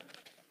love it.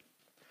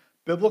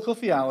 Biblical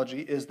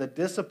theology is the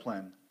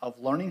discipline of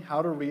learning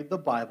how to read the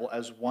Bible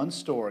as one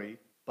story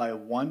by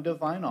one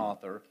divine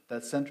author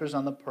that centers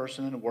on the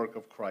person and work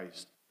of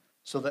Christ,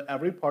 so that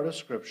every part of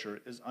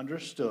Scripture is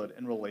understood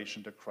in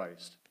relation to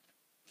Christ.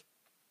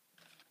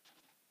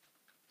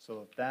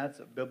 So that's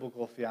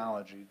biblical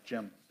theology.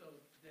 Jim? So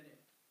then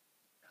it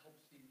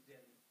helps you,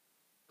 then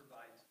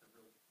provides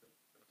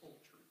the full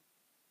truth,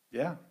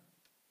 Yeah,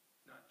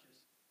 not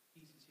just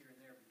pieces here and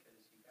there, because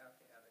you have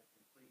to have it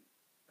complete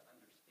to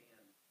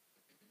understand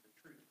the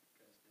truth,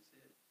 because this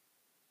is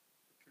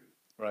the truth.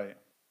 right.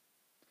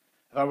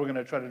 If I were going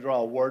to try to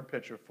draw a word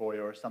picture for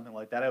you or something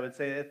like that, I would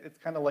say it's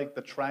kind of like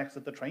the tracks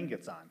that the train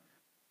gets on.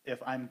 If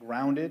I'm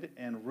grounded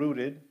and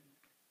rooted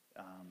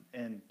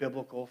in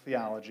biblical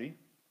theology,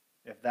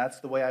 if that's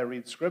the way I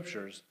read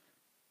scriptures,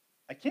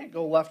 I can't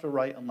go left or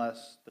right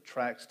unless the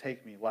tracks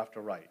take me left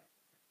or right.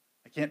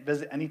 I can't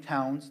visit any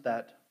towns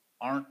that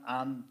aren't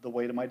on the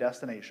way to my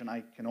destination.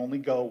 I can only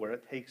go where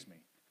it takes me.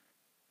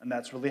 And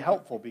that's really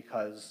helpful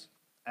because,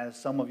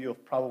 as some of you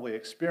have probably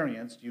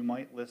experienced, you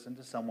might listen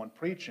to someone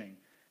preaching,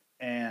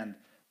 and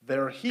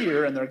they're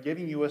here and they're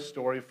giving you a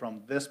story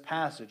from this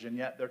passage, and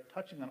yet they're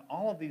touching on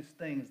all of these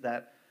things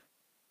that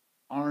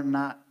are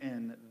not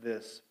in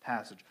this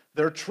passage.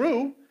 They're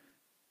true,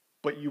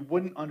 but you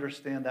wouldn't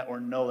understand that or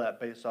know that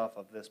based off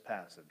of this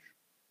passage.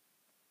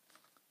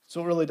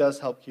 So it really does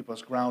help keep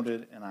us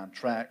grounded and on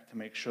track to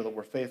make sure that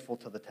we're faithful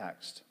to the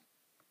text.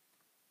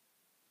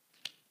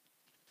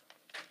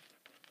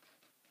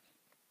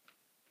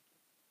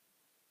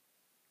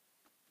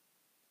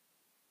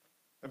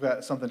 I've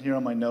got something here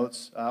on my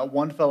notes.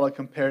 One fella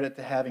compared it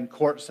to having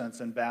court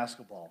sense in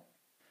basketball.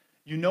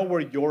 You know where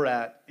you're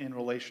at in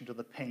relation to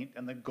the paint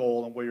and the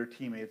goal and where your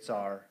teammates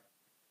are.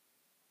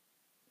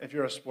 If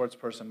you're a sports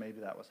person,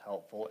 maybe that was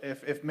helpful.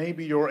 If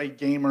maybe you're a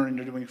gamer and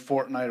you're doing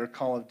Fortnite or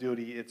Call of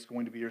Duty, it's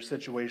going to be your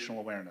situational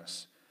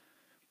awareness.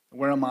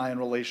 Where am I in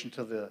relation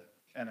to the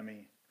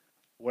enemy?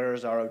 Where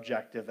is our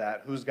objective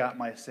at? Who's got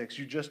my six?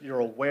 You're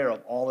aware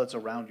of all that's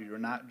around you. You're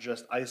not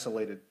just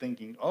isolated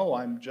thinking, oh,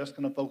 I'm just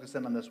going to focus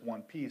in on this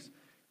one piece.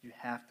 You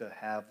have to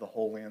have the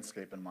whole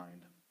landscape in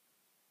mind.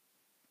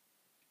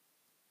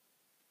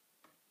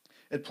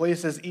 It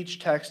places each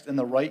text in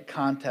the right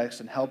context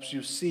and helps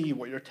you see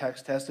what your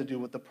text has to do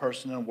with the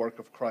person and work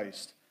of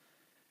Christ.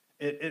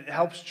 It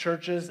helps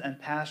churches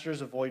and pastors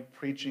avoid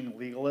preaching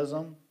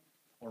legalism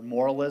or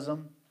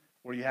moralism,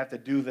 where you have to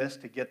do this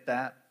to get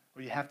that,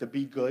 or you have to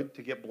be good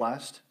to get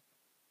blessed.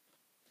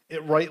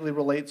 It rightly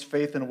relates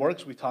faith and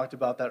works. We talked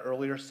about that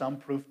earlier. Some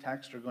proof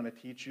texts are going to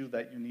teach you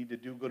that you need to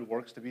do good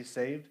works to be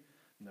saved,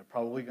 and they're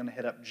probably going to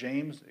hit up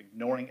James,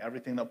 ignoring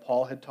everything that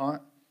Paul had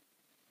taught.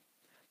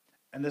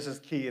 And this is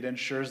key. It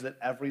ensures that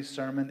every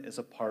sermon is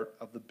a part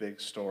of the big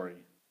story.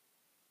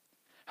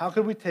 How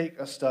could we take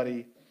a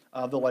study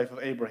of the life of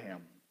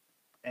Abraham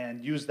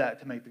and use that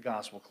to make the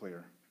gospel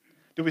clear?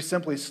 Do we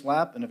simply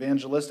slap an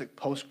evangelistic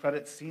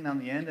post-credit scene on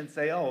the end and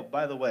say, oh,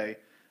 by the way,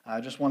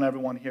 I just want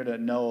everyone here to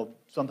know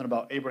something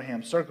about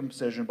Abraham's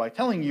circumcision by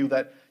telling you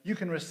that you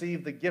can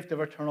receive the gift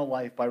of eternal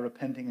life by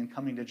repenting and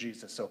coming to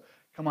Jesus. So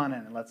come on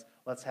in and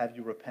let's have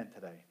you repent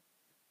today.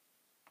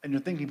 And you're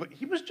thinking, but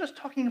he was just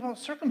talking about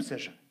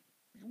circumcision.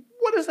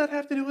 What does that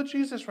have to do with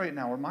Jesus right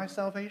now or my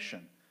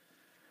salvation?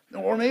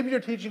 Or maybe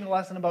you're teaching a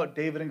lesson about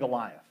David and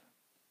Goliath.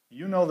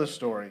 You know the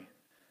story.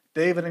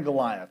 David and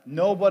Goliath.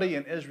 Nobody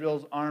in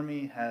Israel's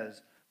army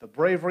has the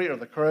bravery or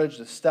the courage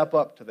to step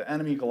up to the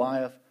enemy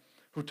Goliath,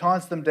 who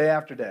taunts them day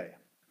after day.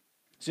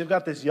 So you've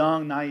got this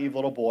young, naive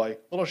little boy,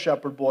 little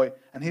shepherd boy,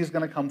 and he's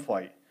going to come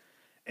fight.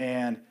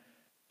 And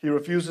he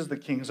refuses the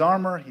king's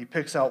armor. He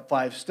picks out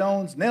 5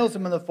 stones, nails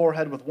him in the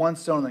forehead with 1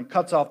 stone, and then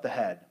cuts off the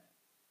head.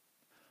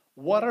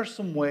 What are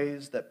some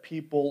ways that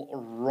people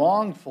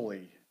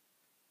wrongfully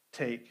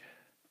take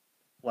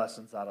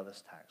lessons out of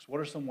this text? What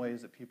are some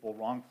ways that people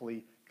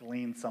wrongfully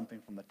glean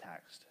something from the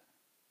text?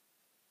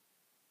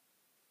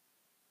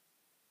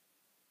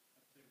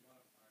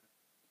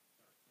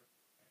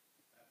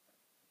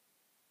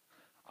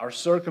 Our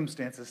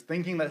circumstances,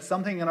 thinking that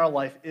something in our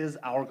life is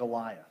our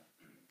Goliath.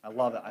 I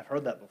love it. I've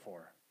heard that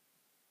before.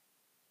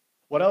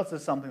 What else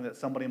is something that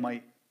somebody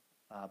might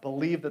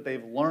believe that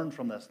they've learned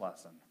from this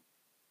lesson?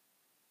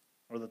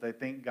 Or that they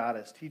think God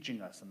is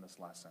teaching us in this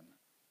lesson?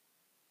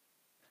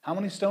 How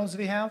many stones did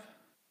he have?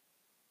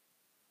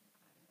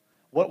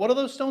 What do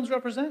those stones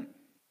represent?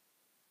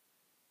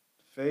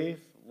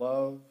 Faith,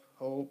 love,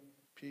 hope,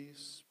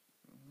 peace.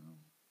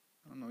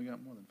 I don't know, we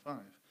got more than 5.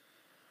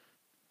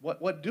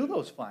 What do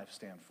those 5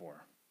 stand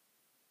for?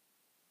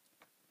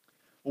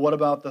 What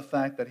about the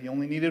fact that he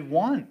only needed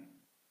 1?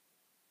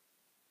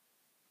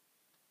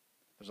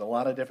 There's a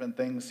lot of different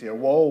things here.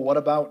 Whoa, what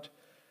about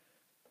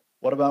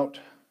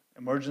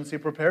emergency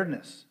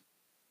preparedness?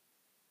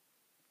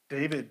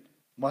 David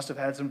must have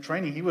had some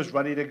training. He was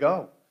ready to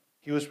go.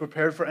 He was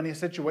prepared for any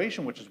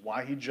situation, which is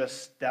why he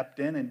just stepped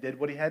in and did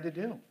what he had to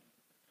do.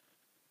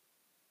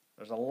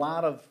 There's a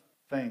lot of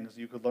things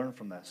you could learn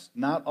from this.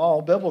 Not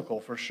all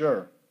biblical, for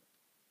sure.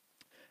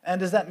 And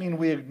does that mean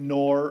we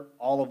ignore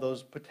all of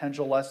those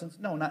potential lessons?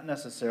 No, not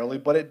necessarily,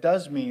 but it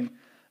does mean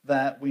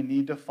that we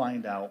need to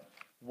find out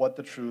what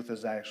the truth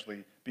is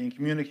actually being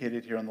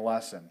communicated here in the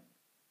lesson.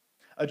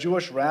 A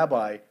Jewish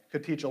rabbi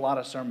could teach a lot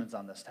of sermons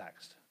on this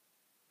text.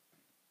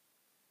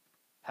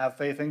 Have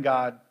faith in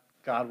God,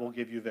 God will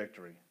give you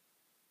victory.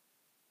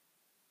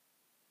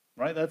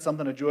 Right? That's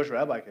something a Jewish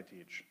rabbi could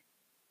teach.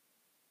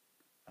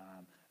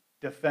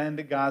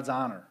 Defend God's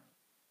honor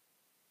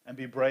and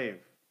be brave,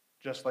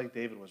 just like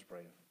David was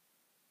brave.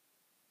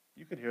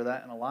 You could hear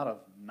that in a lot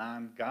of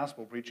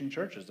non-gospel preaching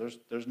churches.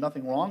 There's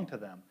nothing wrong to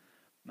them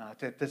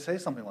to say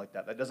something like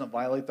that. That doesn't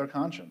violate their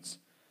conscience.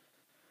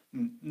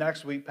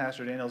 Next week,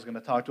 Pastor Daniel is going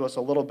to talk to us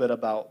a little bit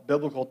about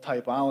biblical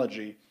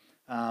typology.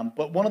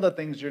 But one of the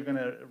things you're going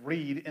to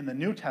read in the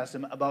New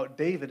Testament about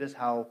David is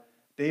how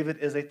David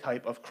is a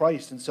type of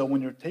Christ. And so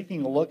when you're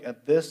taking a look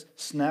at this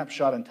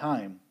snapshot in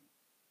time,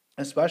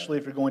 especially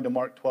if you're going to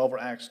Mark 12 or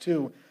Acts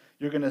 2,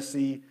 you're going to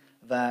see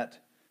that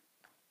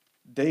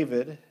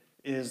David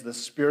is the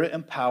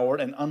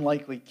spirit-empowered and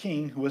unlikely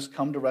king who has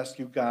come to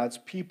rescue God's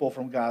people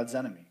from God's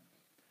enemy.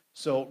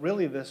 So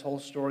really, this whole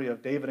story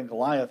of David and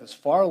Goliath is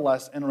far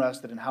less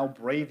interested in how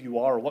brave you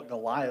are or what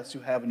Goliaths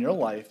you have in your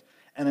life,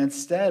 and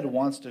instead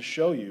wants to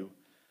show you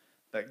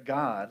that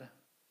God,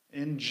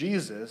 in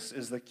Jesus,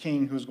 is the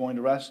king who's going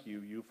to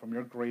rescue you from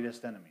your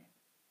greatest enemy,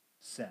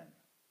 sin.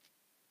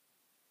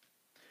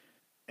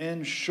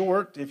 In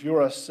short, if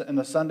you're in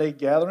a Sunday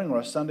gathering or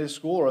a Sunday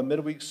school or a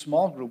midweek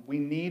small group, we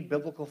need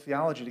biblical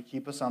theology to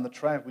keep us on the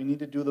track. We need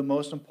to do the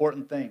most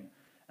important thing,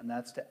 and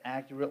that's to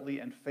accurately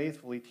and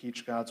faithfully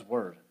teach God's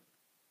word.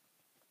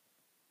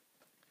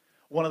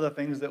 One of the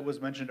things that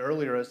was mentioned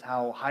earlier is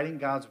how hiding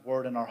God's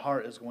word in our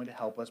heart is going to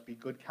help us be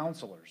good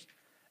counselors.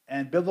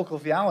 And biblical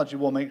theology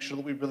will make sure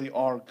that we really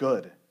are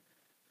good.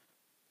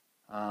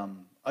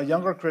 A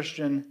younger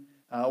Christian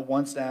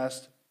once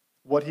asked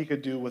what he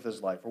could do with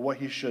his life or what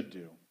he should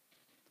do.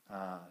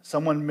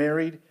 Someone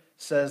married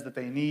says that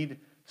they need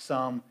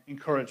some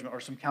encouragement or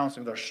some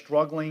counseling. They're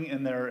struggling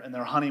in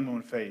their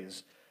honeymoon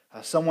phase.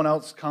 Someone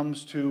else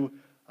comes to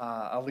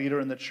a leader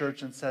in the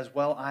church and says,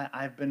 well,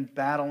 I've been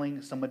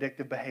battling some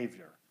addictive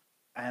behavior,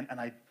 and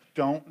I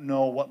don't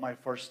know what my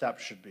first step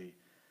should be.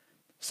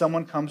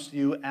 Someone comes to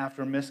you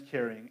after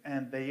miscarrying,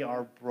 and they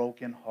are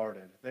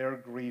brokenhearted. They are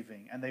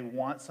grieving, and they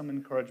want some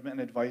encouragement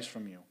and advice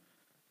from you.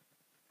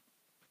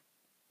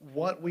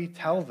 What we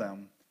tell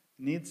them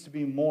needs to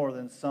be more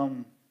than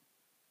some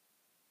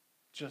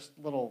just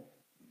little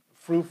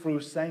frou-frou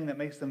saying that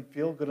makes them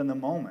feel good in the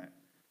moment.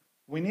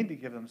 We need to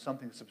give them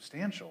something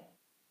substantial,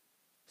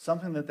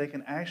 something that they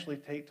can actually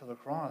take to the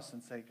cross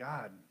and say,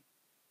 God,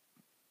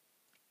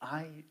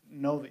 I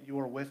know that you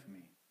are with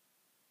me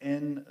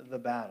in the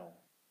battle,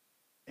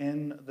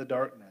 in the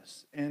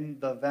darkness, in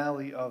the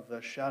valley of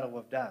the shadow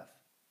of death.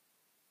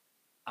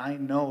 I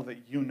know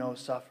that you know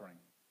suffering.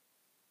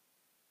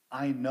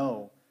 I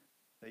know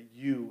that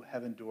you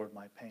have endured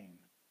my pain.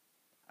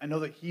 I know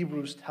that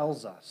Hebrews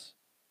tells us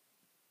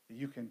that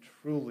you can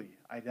truly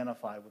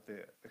identify with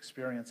the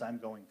experience I'm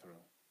going through.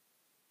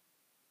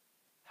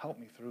 Help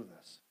me through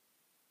this.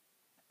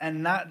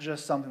 And not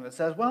just something that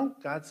says, well,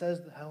 God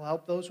says that he'll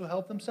help those who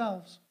help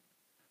themselves.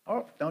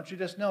 Oh, don't you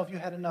just know if you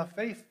had enough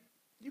faith,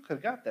 you could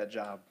have got that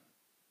job.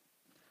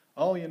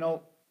 Oh,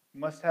 you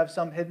must have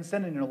some hidden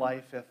sin in your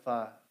life if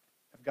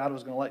God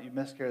was going to let you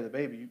miscarry the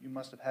baby. You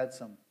must have had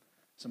some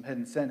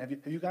hidden sin. Have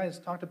you guys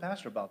talked to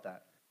Pastor about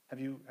that? Have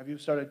you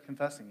started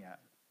confessing yet?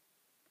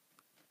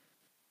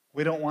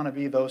 We don't want to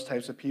be those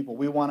types of people.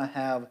 We want to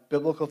have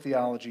biblical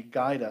theology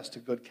guide us to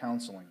good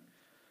counseling.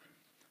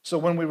 So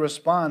when we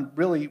respond,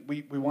 really,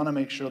 we want to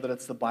make sure that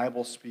it's the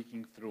Bible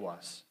speaking through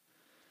us.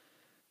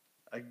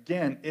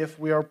 Again, if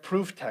we are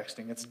proof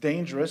texting, it's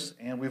dangerous,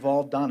 and we've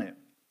all done it.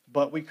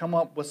 But we come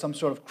up with some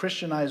sort of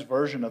Christianized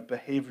version of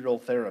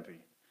behavioral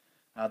therapy.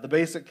 The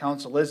basic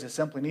counsel is you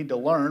simply need to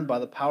learn by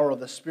the power of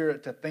the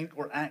Spirit to think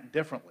or act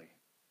differently.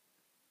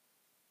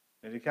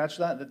 Did you catch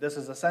that? That this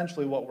is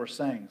essentially what we're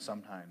saying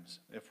sometimes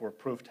if we're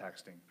proof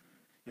texting.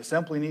 You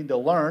simply need to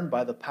learn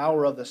by the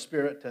power of the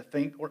Spirit to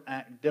think or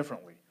act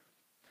differently.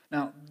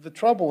 Now, the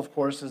trouble, of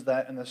course, is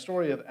that in the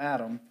story of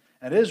Adam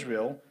and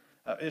Israel,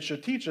 it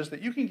should teach us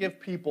that you can give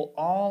people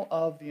all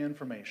of the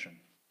information.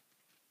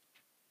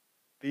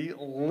 The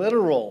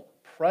literal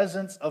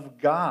presence of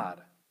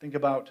God. Think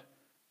about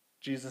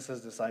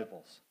Jesus'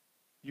 disciples.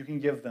 You can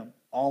give them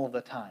all of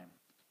the time,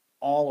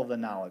 all of the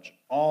knowledge,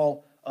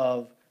 all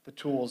of the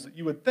tools that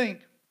you would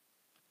think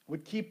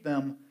would keep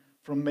them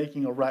from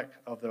making a wreck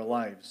of their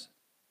lives.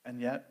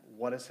 And yet,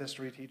 what does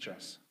history teach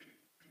us?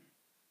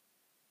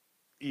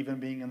 Even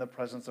being in the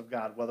presence of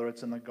God, whether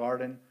it's in the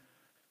Garden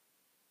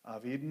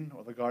of Eden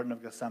or the Garden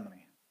of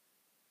Gethsemane.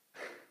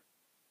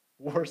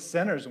 We're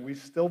sinners and we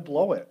still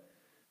blow it.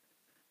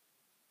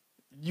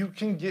 You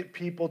can get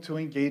people to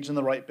engage in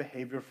the right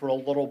behavior for a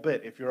little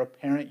bit. If you're a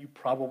parent, you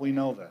probably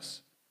know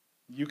this.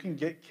 You can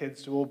get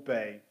kids to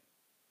obey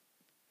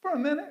for a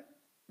minute,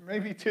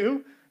 maybe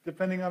two,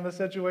 depending on the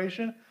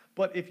situation.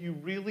 But if you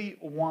really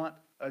want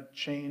a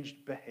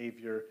changed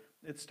behavior,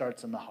 it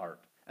starts in the heart.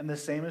 And the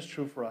same is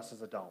true for us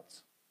as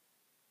adults.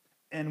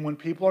 And when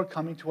people are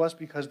coming to us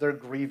because they're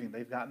grieving,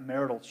 they've got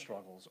marital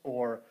struggles,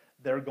 or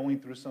they're going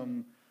through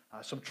some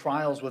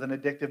trials with an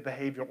addictive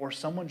behavior, or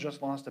someone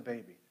just lost a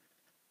baby,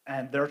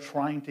 and they're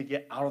trying to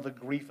get out of the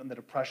grief and the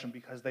depression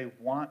because they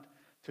want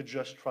to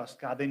just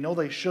trust God. They know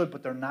they should,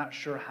 but they're not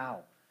sure how.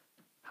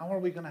 How are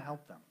we going to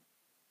help them?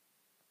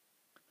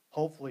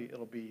 Hopefully,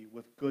 it'll be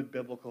with good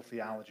biblical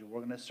theology. We're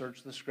going to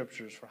search the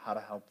scriptures for how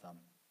to help them.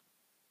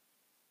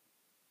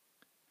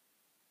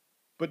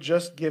 But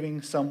just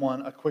giving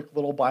someone a quick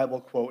little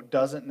Bible quote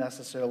doesn't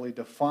necessarily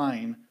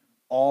define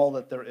all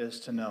that there is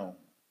to know.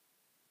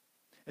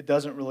 It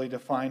doesn't really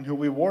define who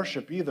we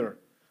worship either.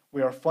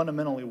 We are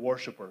fundamentally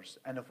worshipers.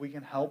 And if we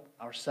can help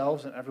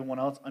ourselves and everyone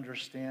else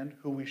understand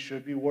who we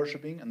should be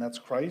worshiping, and that's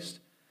Christ,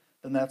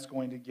 then that's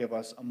going to give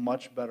us a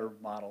much better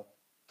model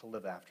to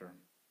live after.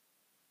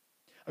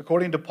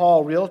 According to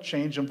Paul, real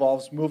change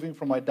involves moving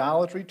from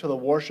idolatry to the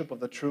worship of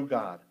the true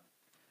God.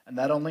 And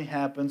that only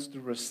happens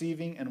through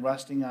receiving and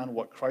resting on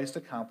what Christ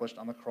accomplished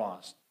on the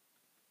cross.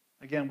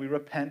 Again, we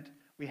repent,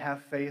 we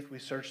have faith, we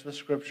search the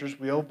scriptures,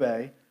 we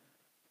obey.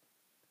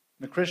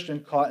 The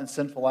Christian caught in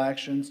sinful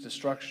actions,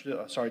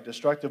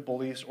 destructive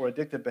beliefs, or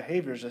addictive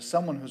behaviors is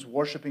someone who's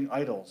worshiping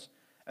idols,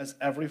 as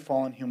every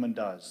fallen human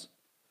does.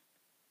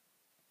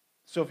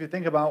 So if you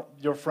think about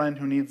your friend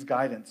who needs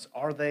guidance,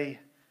 are they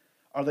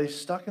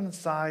stuck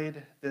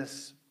inside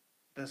this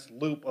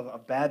loop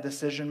of bad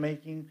decision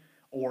making,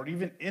 or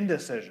even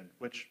indecision,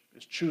 which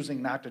is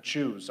choosing not to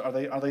choose? Are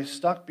they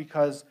stuck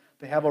because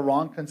they have a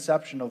wrong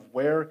conception of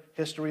where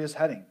history is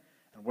heading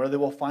and where they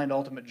will find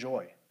ultimate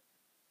joy?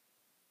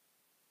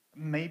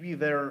 Maybe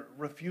they're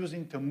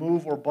refusing to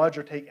move or budge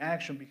or take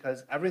action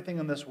because everything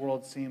in this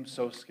world seems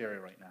so scary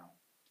right now.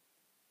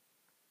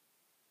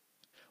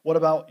 What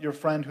about your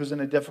friend who's in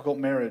a difficult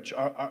marriage?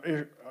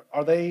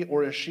 Are they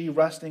or is she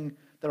resting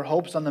their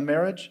hopes on the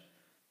marriage,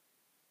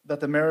 that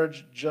the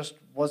marriage just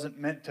wasn't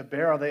meant to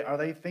bear? Are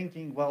they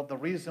thinking, well, the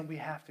reason we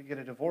have to get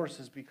a divorce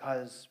is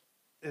because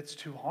it's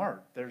too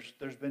hard.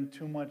 There's been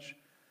too much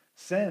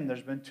sin.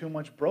 There's been too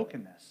much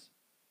brokenness.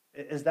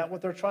 Is that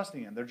what they're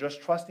trusting in? They're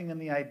just trusting in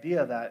the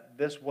idea that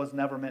this was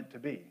never meant to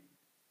be.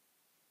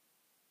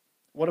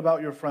 What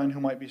about your friend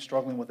who might be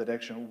struggling with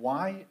addiction?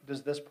 Why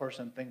does this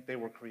person think they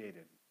were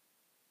created?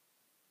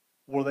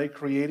 Were they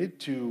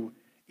created to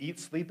eat,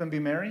 sleep, and be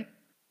merry?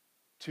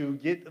 To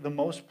get the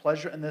most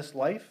pleasure in this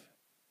life?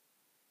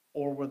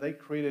 Or were they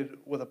created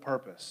with a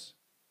purpose?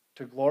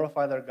 To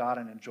glorify their God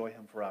and enjoy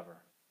Him forever?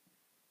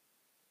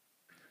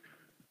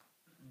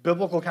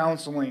 Biblical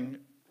counseling,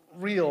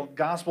 real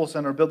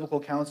gospel-centered biblical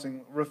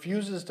counseling,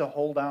 refuses to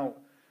hold out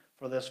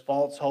for this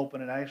false hope,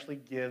 and it actually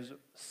gives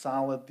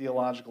solid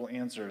theological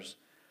answers.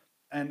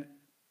 And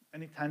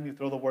anytime you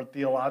throw the word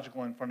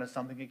theological in front of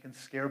something, it can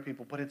scare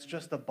people, but it's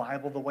just the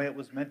Bible the way it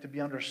was meant to be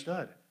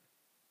understood.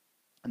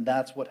 And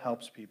that's what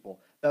helps people.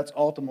 That's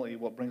ultimately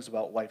what brings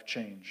about life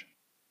change.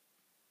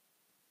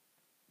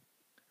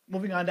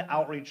 Moving on to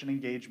outreach and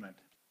engagement.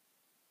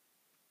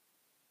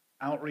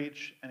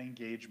 Outreach and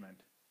engagement.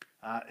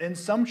 In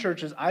some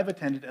churches I've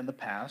attended in the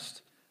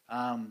past,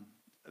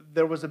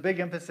 there was a big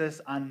emphasis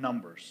on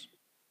numbers.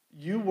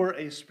 You were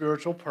a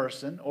spiritual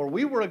person, or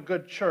we were a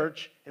good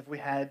church if we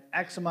had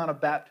X amount of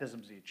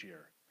baptisms each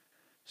year.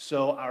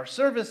 So our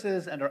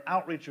services and our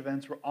outreach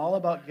events were all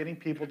about getting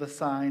people to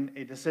sign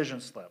a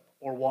decision slip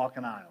or walk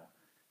an aisle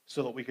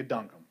so that we could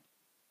dunk them.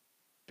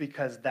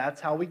 Because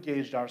that's how we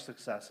gauged our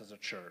success as a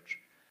church.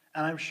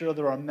 And I'm sure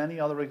there are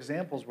many other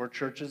examples where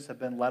churches have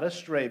been led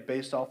astray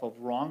based off of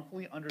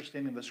wrongfully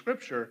understanding the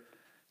Scripture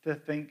to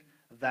think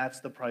that's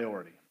the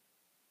priority.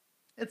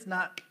 It's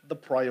not the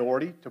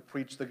priority to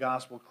preach the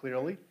gospel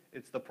clearly.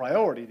 It's the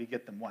priority to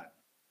get them wet.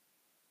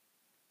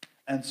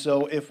 And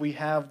so if we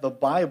have the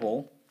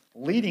Bible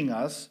leading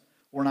us,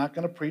 we're not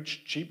going to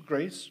preach cheap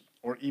grace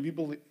or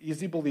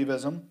easy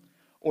believism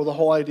or the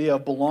whole idea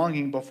of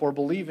belonging before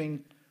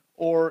believing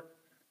or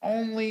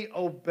only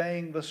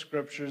obeying the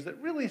Scriptures that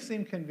really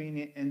seem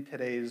convenient in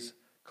today's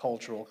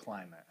cultural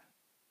climate.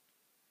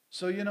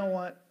 So you know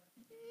what?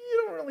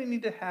 You don't really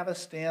need to have a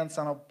stance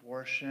on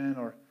abortion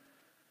or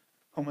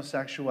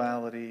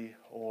homosexuality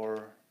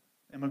or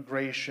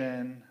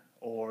immigration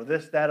or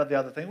this, that, or the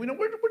other thing.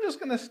 We're just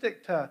going to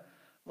stick to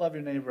love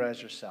your neighbor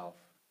as yourself.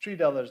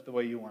 Treat others the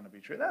way you want to be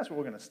treated. That's what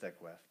we're going to stick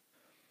with.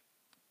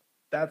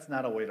 That's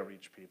not a way to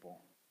reach people.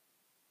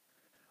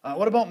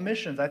 What about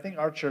missions? I think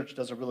our church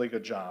does a really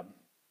good job.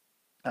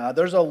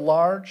 There's a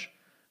large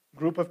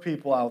group of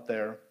people out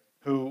there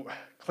who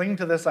cling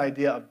to this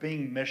idea of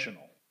being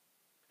missional.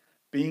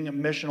 Being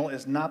missional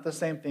is not the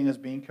same thing as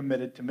being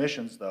committed to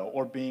missions, though,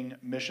 or being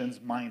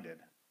missions-minded.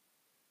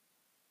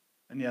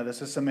 And yeah,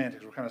 this is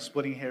semantics. We're kind of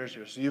splitting hairs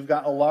here. So you've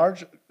got a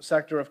large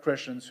sector of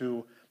Christians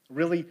who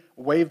really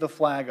wave the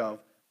flag of,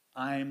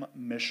 I'm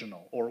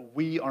missional, or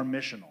we are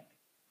missional.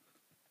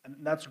 And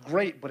that's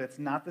great, but it's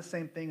not the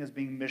same thing as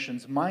being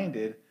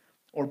missions-minded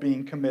or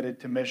being committed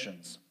to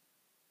missions.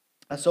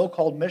 A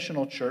so-called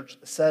missional church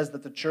says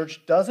that the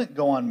church doesn't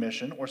go on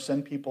mission or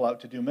send people out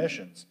to do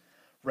missions.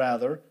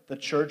 Rather, the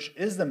church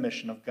is the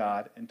mission of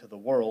God into the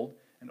world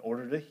in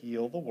order to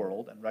heal the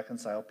world and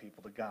reconcile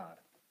people to God.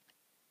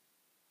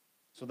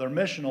 So they're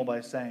missional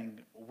by saying,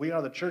 we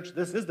are the church,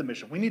 this is the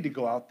mission. We need to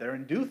go out there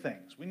and do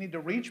things. We need to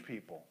reach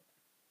people.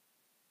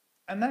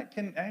 And that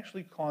can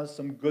actually cause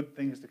some good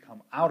things to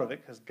come out of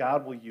it because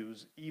God will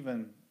use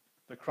even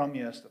the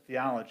crummiest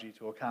theology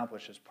to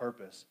accomplish His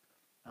purpose.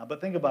 But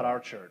think about our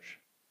church.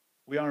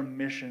 We are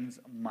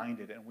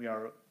missions-minded, and we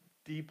are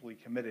deeply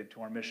committed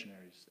to our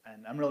missionaries.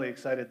 And I'm really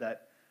excited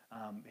that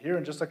here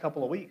in just a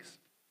couple of weeks,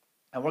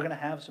 and we're going to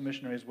have some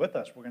missionaries with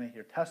us. We're going to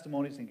hear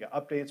testimonies and get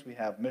updates. We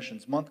have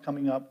Missions Month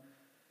coming up.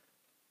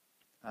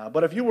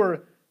 But if you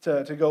were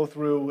to go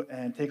through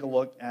and take a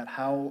look at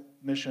how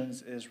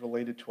missions is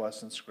related to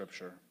us in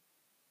Scripture,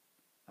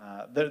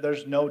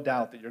 there's no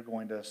doubt that you're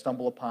going to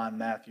stumble upon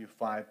Matthew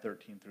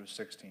 5:13 through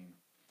 16,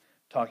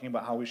 talking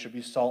about how we should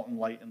be salt and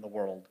light in the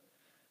world.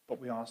 But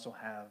we also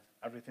have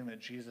everything that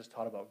Jesus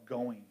taught about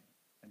going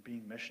and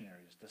being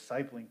missionaries,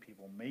 discipling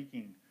people,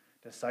 making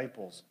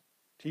disciples,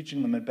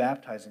 teaching them and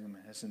baptizing them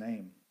in his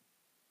name.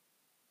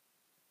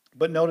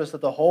 But notice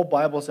that the whole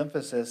Bible's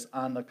emphasis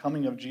on the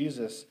coming of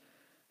Jesus,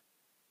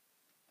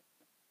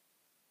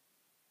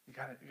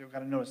 you've got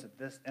to notice that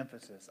this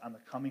emphasis on the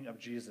coming of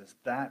Jesus,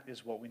 that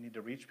is what we need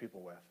to reach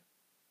people with.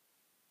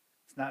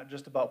 It's not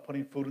just about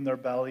putting food in their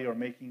belly or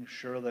making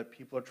sure that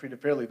people are treated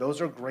fairly.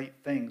 Those are great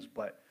things,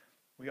 but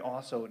we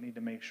also need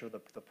to make sure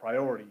that the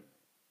priority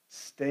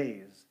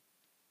stays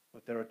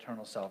with their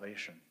eternal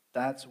salvation.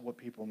 That's what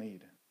people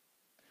need.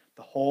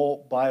 The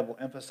whole Bible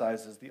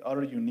emphasizes the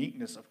utter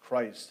uniqueness of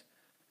Christ.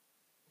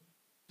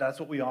 That's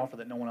what we offer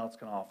that no one else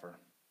can offer.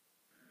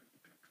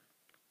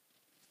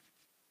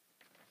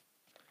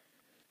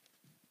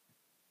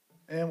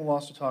 And we'll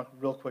also talk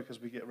real quick as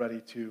we get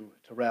ready to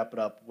wrap it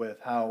up with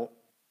how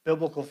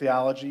biblical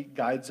theology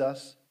guides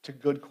us to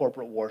good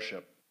corporate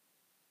worship.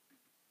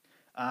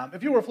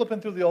 If you were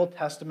flipping through the Old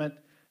Testament,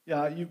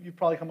 you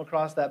probably come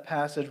across that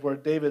passage where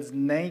David's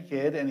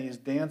naked and he's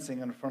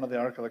dancing in front of the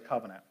Ark of the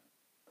Covenant.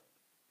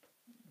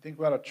 Think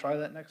we ought to try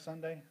that next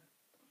Sunday?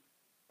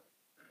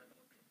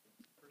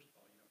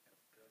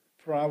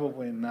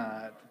 Probably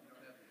not.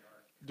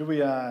 Do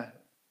we,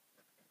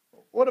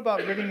 what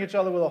about greeting each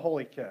other with a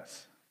holy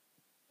kiss?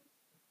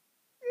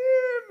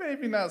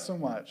 Maybe not so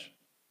much.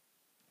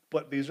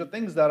 But these are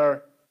things that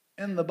are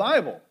in the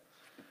Bible.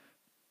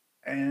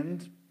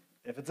 And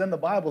if it's in the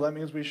Bible, that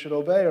means we should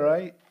obey,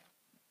 right?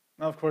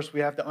 Now, of course, we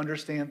have to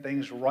understand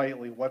things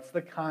rightly. What's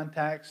the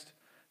context?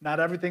 Not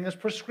everything is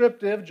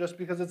prescriptive just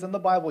because it's in the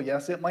Bible.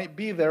 Yes, it might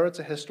be there. It's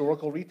a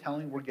historical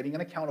retelling. We're getting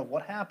an account of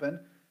what happened.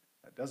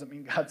 That doesn't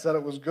mean God said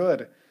it was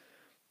good.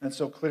 And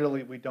so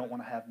clearly, we don't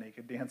want to have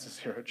naked dances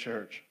here at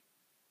church.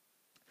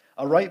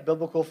 A right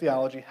biblical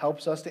theology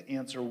helps us to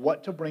answer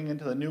what to bring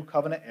into the new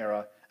covenant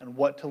era and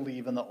what to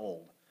leave in the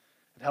old.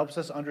 It helps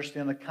us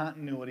understand the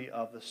continuity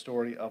of the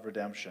story of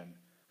redemption.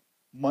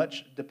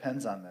 Much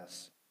depends on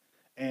this.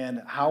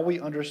 And how we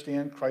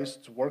understand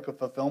Christ's work of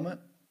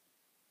fulfillment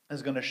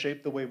is going to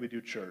shape the way we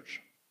do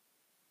church.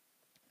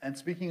 And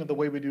speaking of the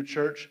way we do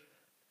church,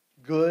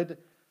 good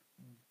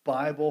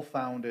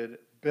Bible-founded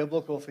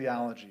biblical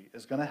theology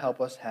is going to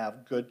help us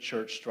have good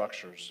church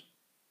structures.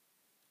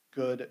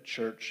 Good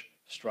church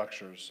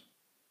structures.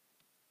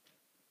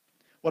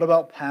 What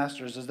about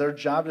pastors? Is their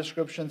job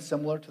description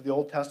similar to the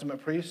Old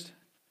Testament priest?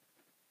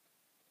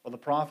 Or the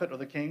prophet or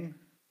the king?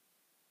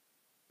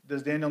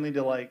 Does Daniel need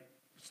to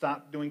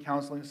stop doing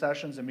counseling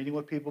sessions and meeting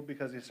with people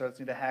because he starts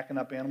to hacking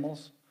up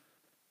animals?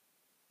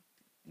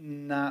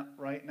 Not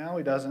right now,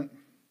 he doesn't.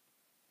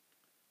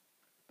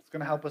 It's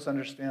going to help us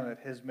understand that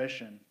his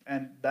mission,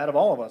 and that of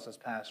all of us as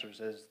pastors,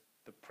 is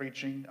the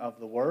preaching of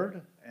the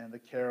word and the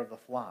care of the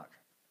flock.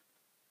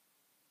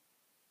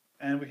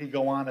 And we could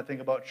go on to think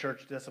about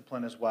church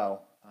discipline as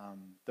well.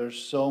 There's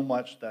so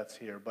much that's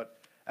here. But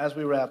as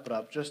we wrap it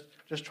up, just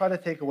try to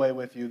take away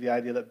with you the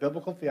idea that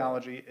biblical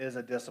theology is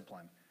a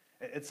discipline.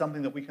 It's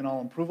something that we can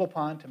all improve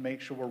upon to make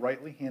sure we're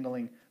rightly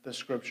handling the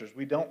scriptures.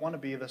 We don't want to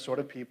be the sort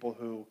of people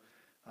who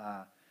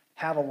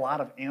have a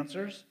lot of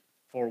answers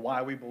for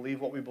why we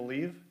believe what we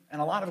believe and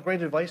a lot of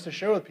great advice to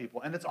share with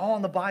people. And it's all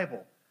in the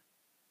Bible.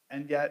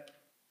 And yet,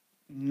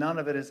 none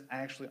of it is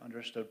actually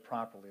understood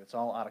properly. It's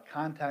all out of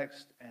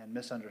context and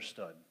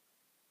misunderstood.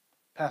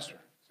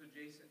 Pastor. So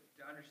Jason,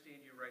 to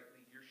understand you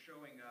rightly, you're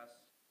showing us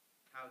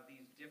how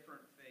these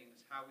different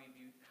things, how we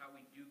do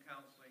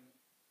counseling,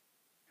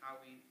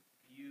 how we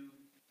view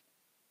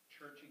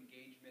church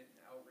engagement and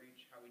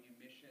outreach, how we do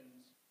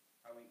missions,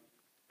 how we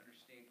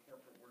understand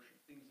corporate worship,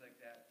 things like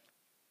that.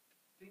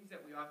 Things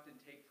that we often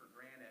take for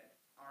granted,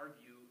 our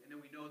view, and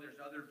then we know there's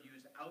other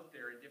views out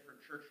there in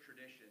different church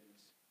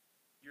traditions.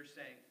 You're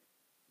saying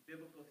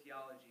biblical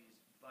theology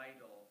is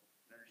vital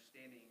in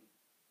understanding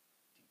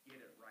to get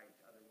it right.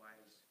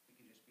 Otherwise, we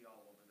can just be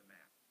all over the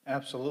map.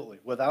 Absolutely.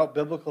 Without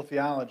biblical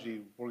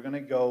theology, we're going to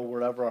go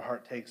wherever our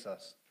heart takes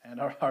us. And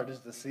our heart is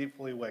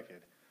deceitfully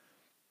wicked.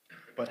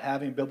 But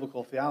having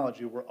biblical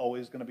theology, we're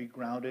always going to be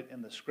grounded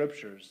in the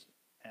scriptures,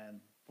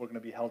 and we're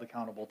going to be held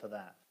accountable to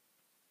that.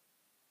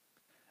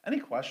 Any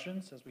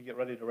questions as we get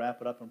ready to wrap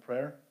it up in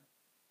prayer?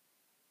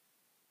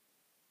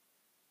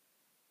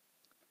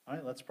 All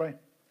right, let's pray.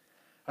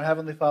 Our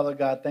Heavenly Father,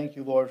 God, thank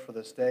you, Lord, for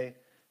this day.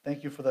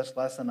 Thank you for this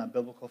lesson on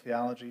biblical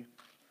theology.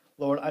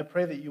 Lord, I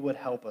pray that you would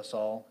help us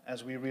all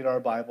as we read our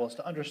Bibles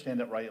to understand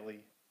it rightly.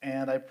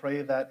 And I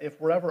pray that if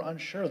we're ever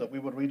unsure, that we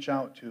would reach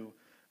out to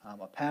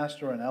a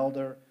pastor, an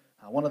elder,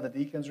 one of the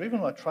deacons, or even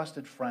a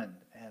trusted friend,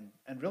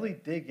 and really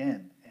dig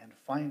in and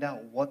find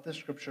out what the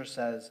Scripture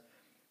says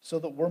so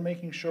that we're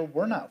making sure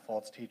we're not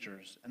false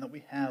teachers and that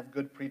we have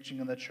good preaching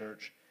in the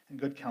church and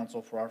good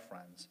counsel for our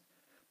friends.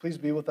 Please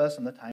be with us in the time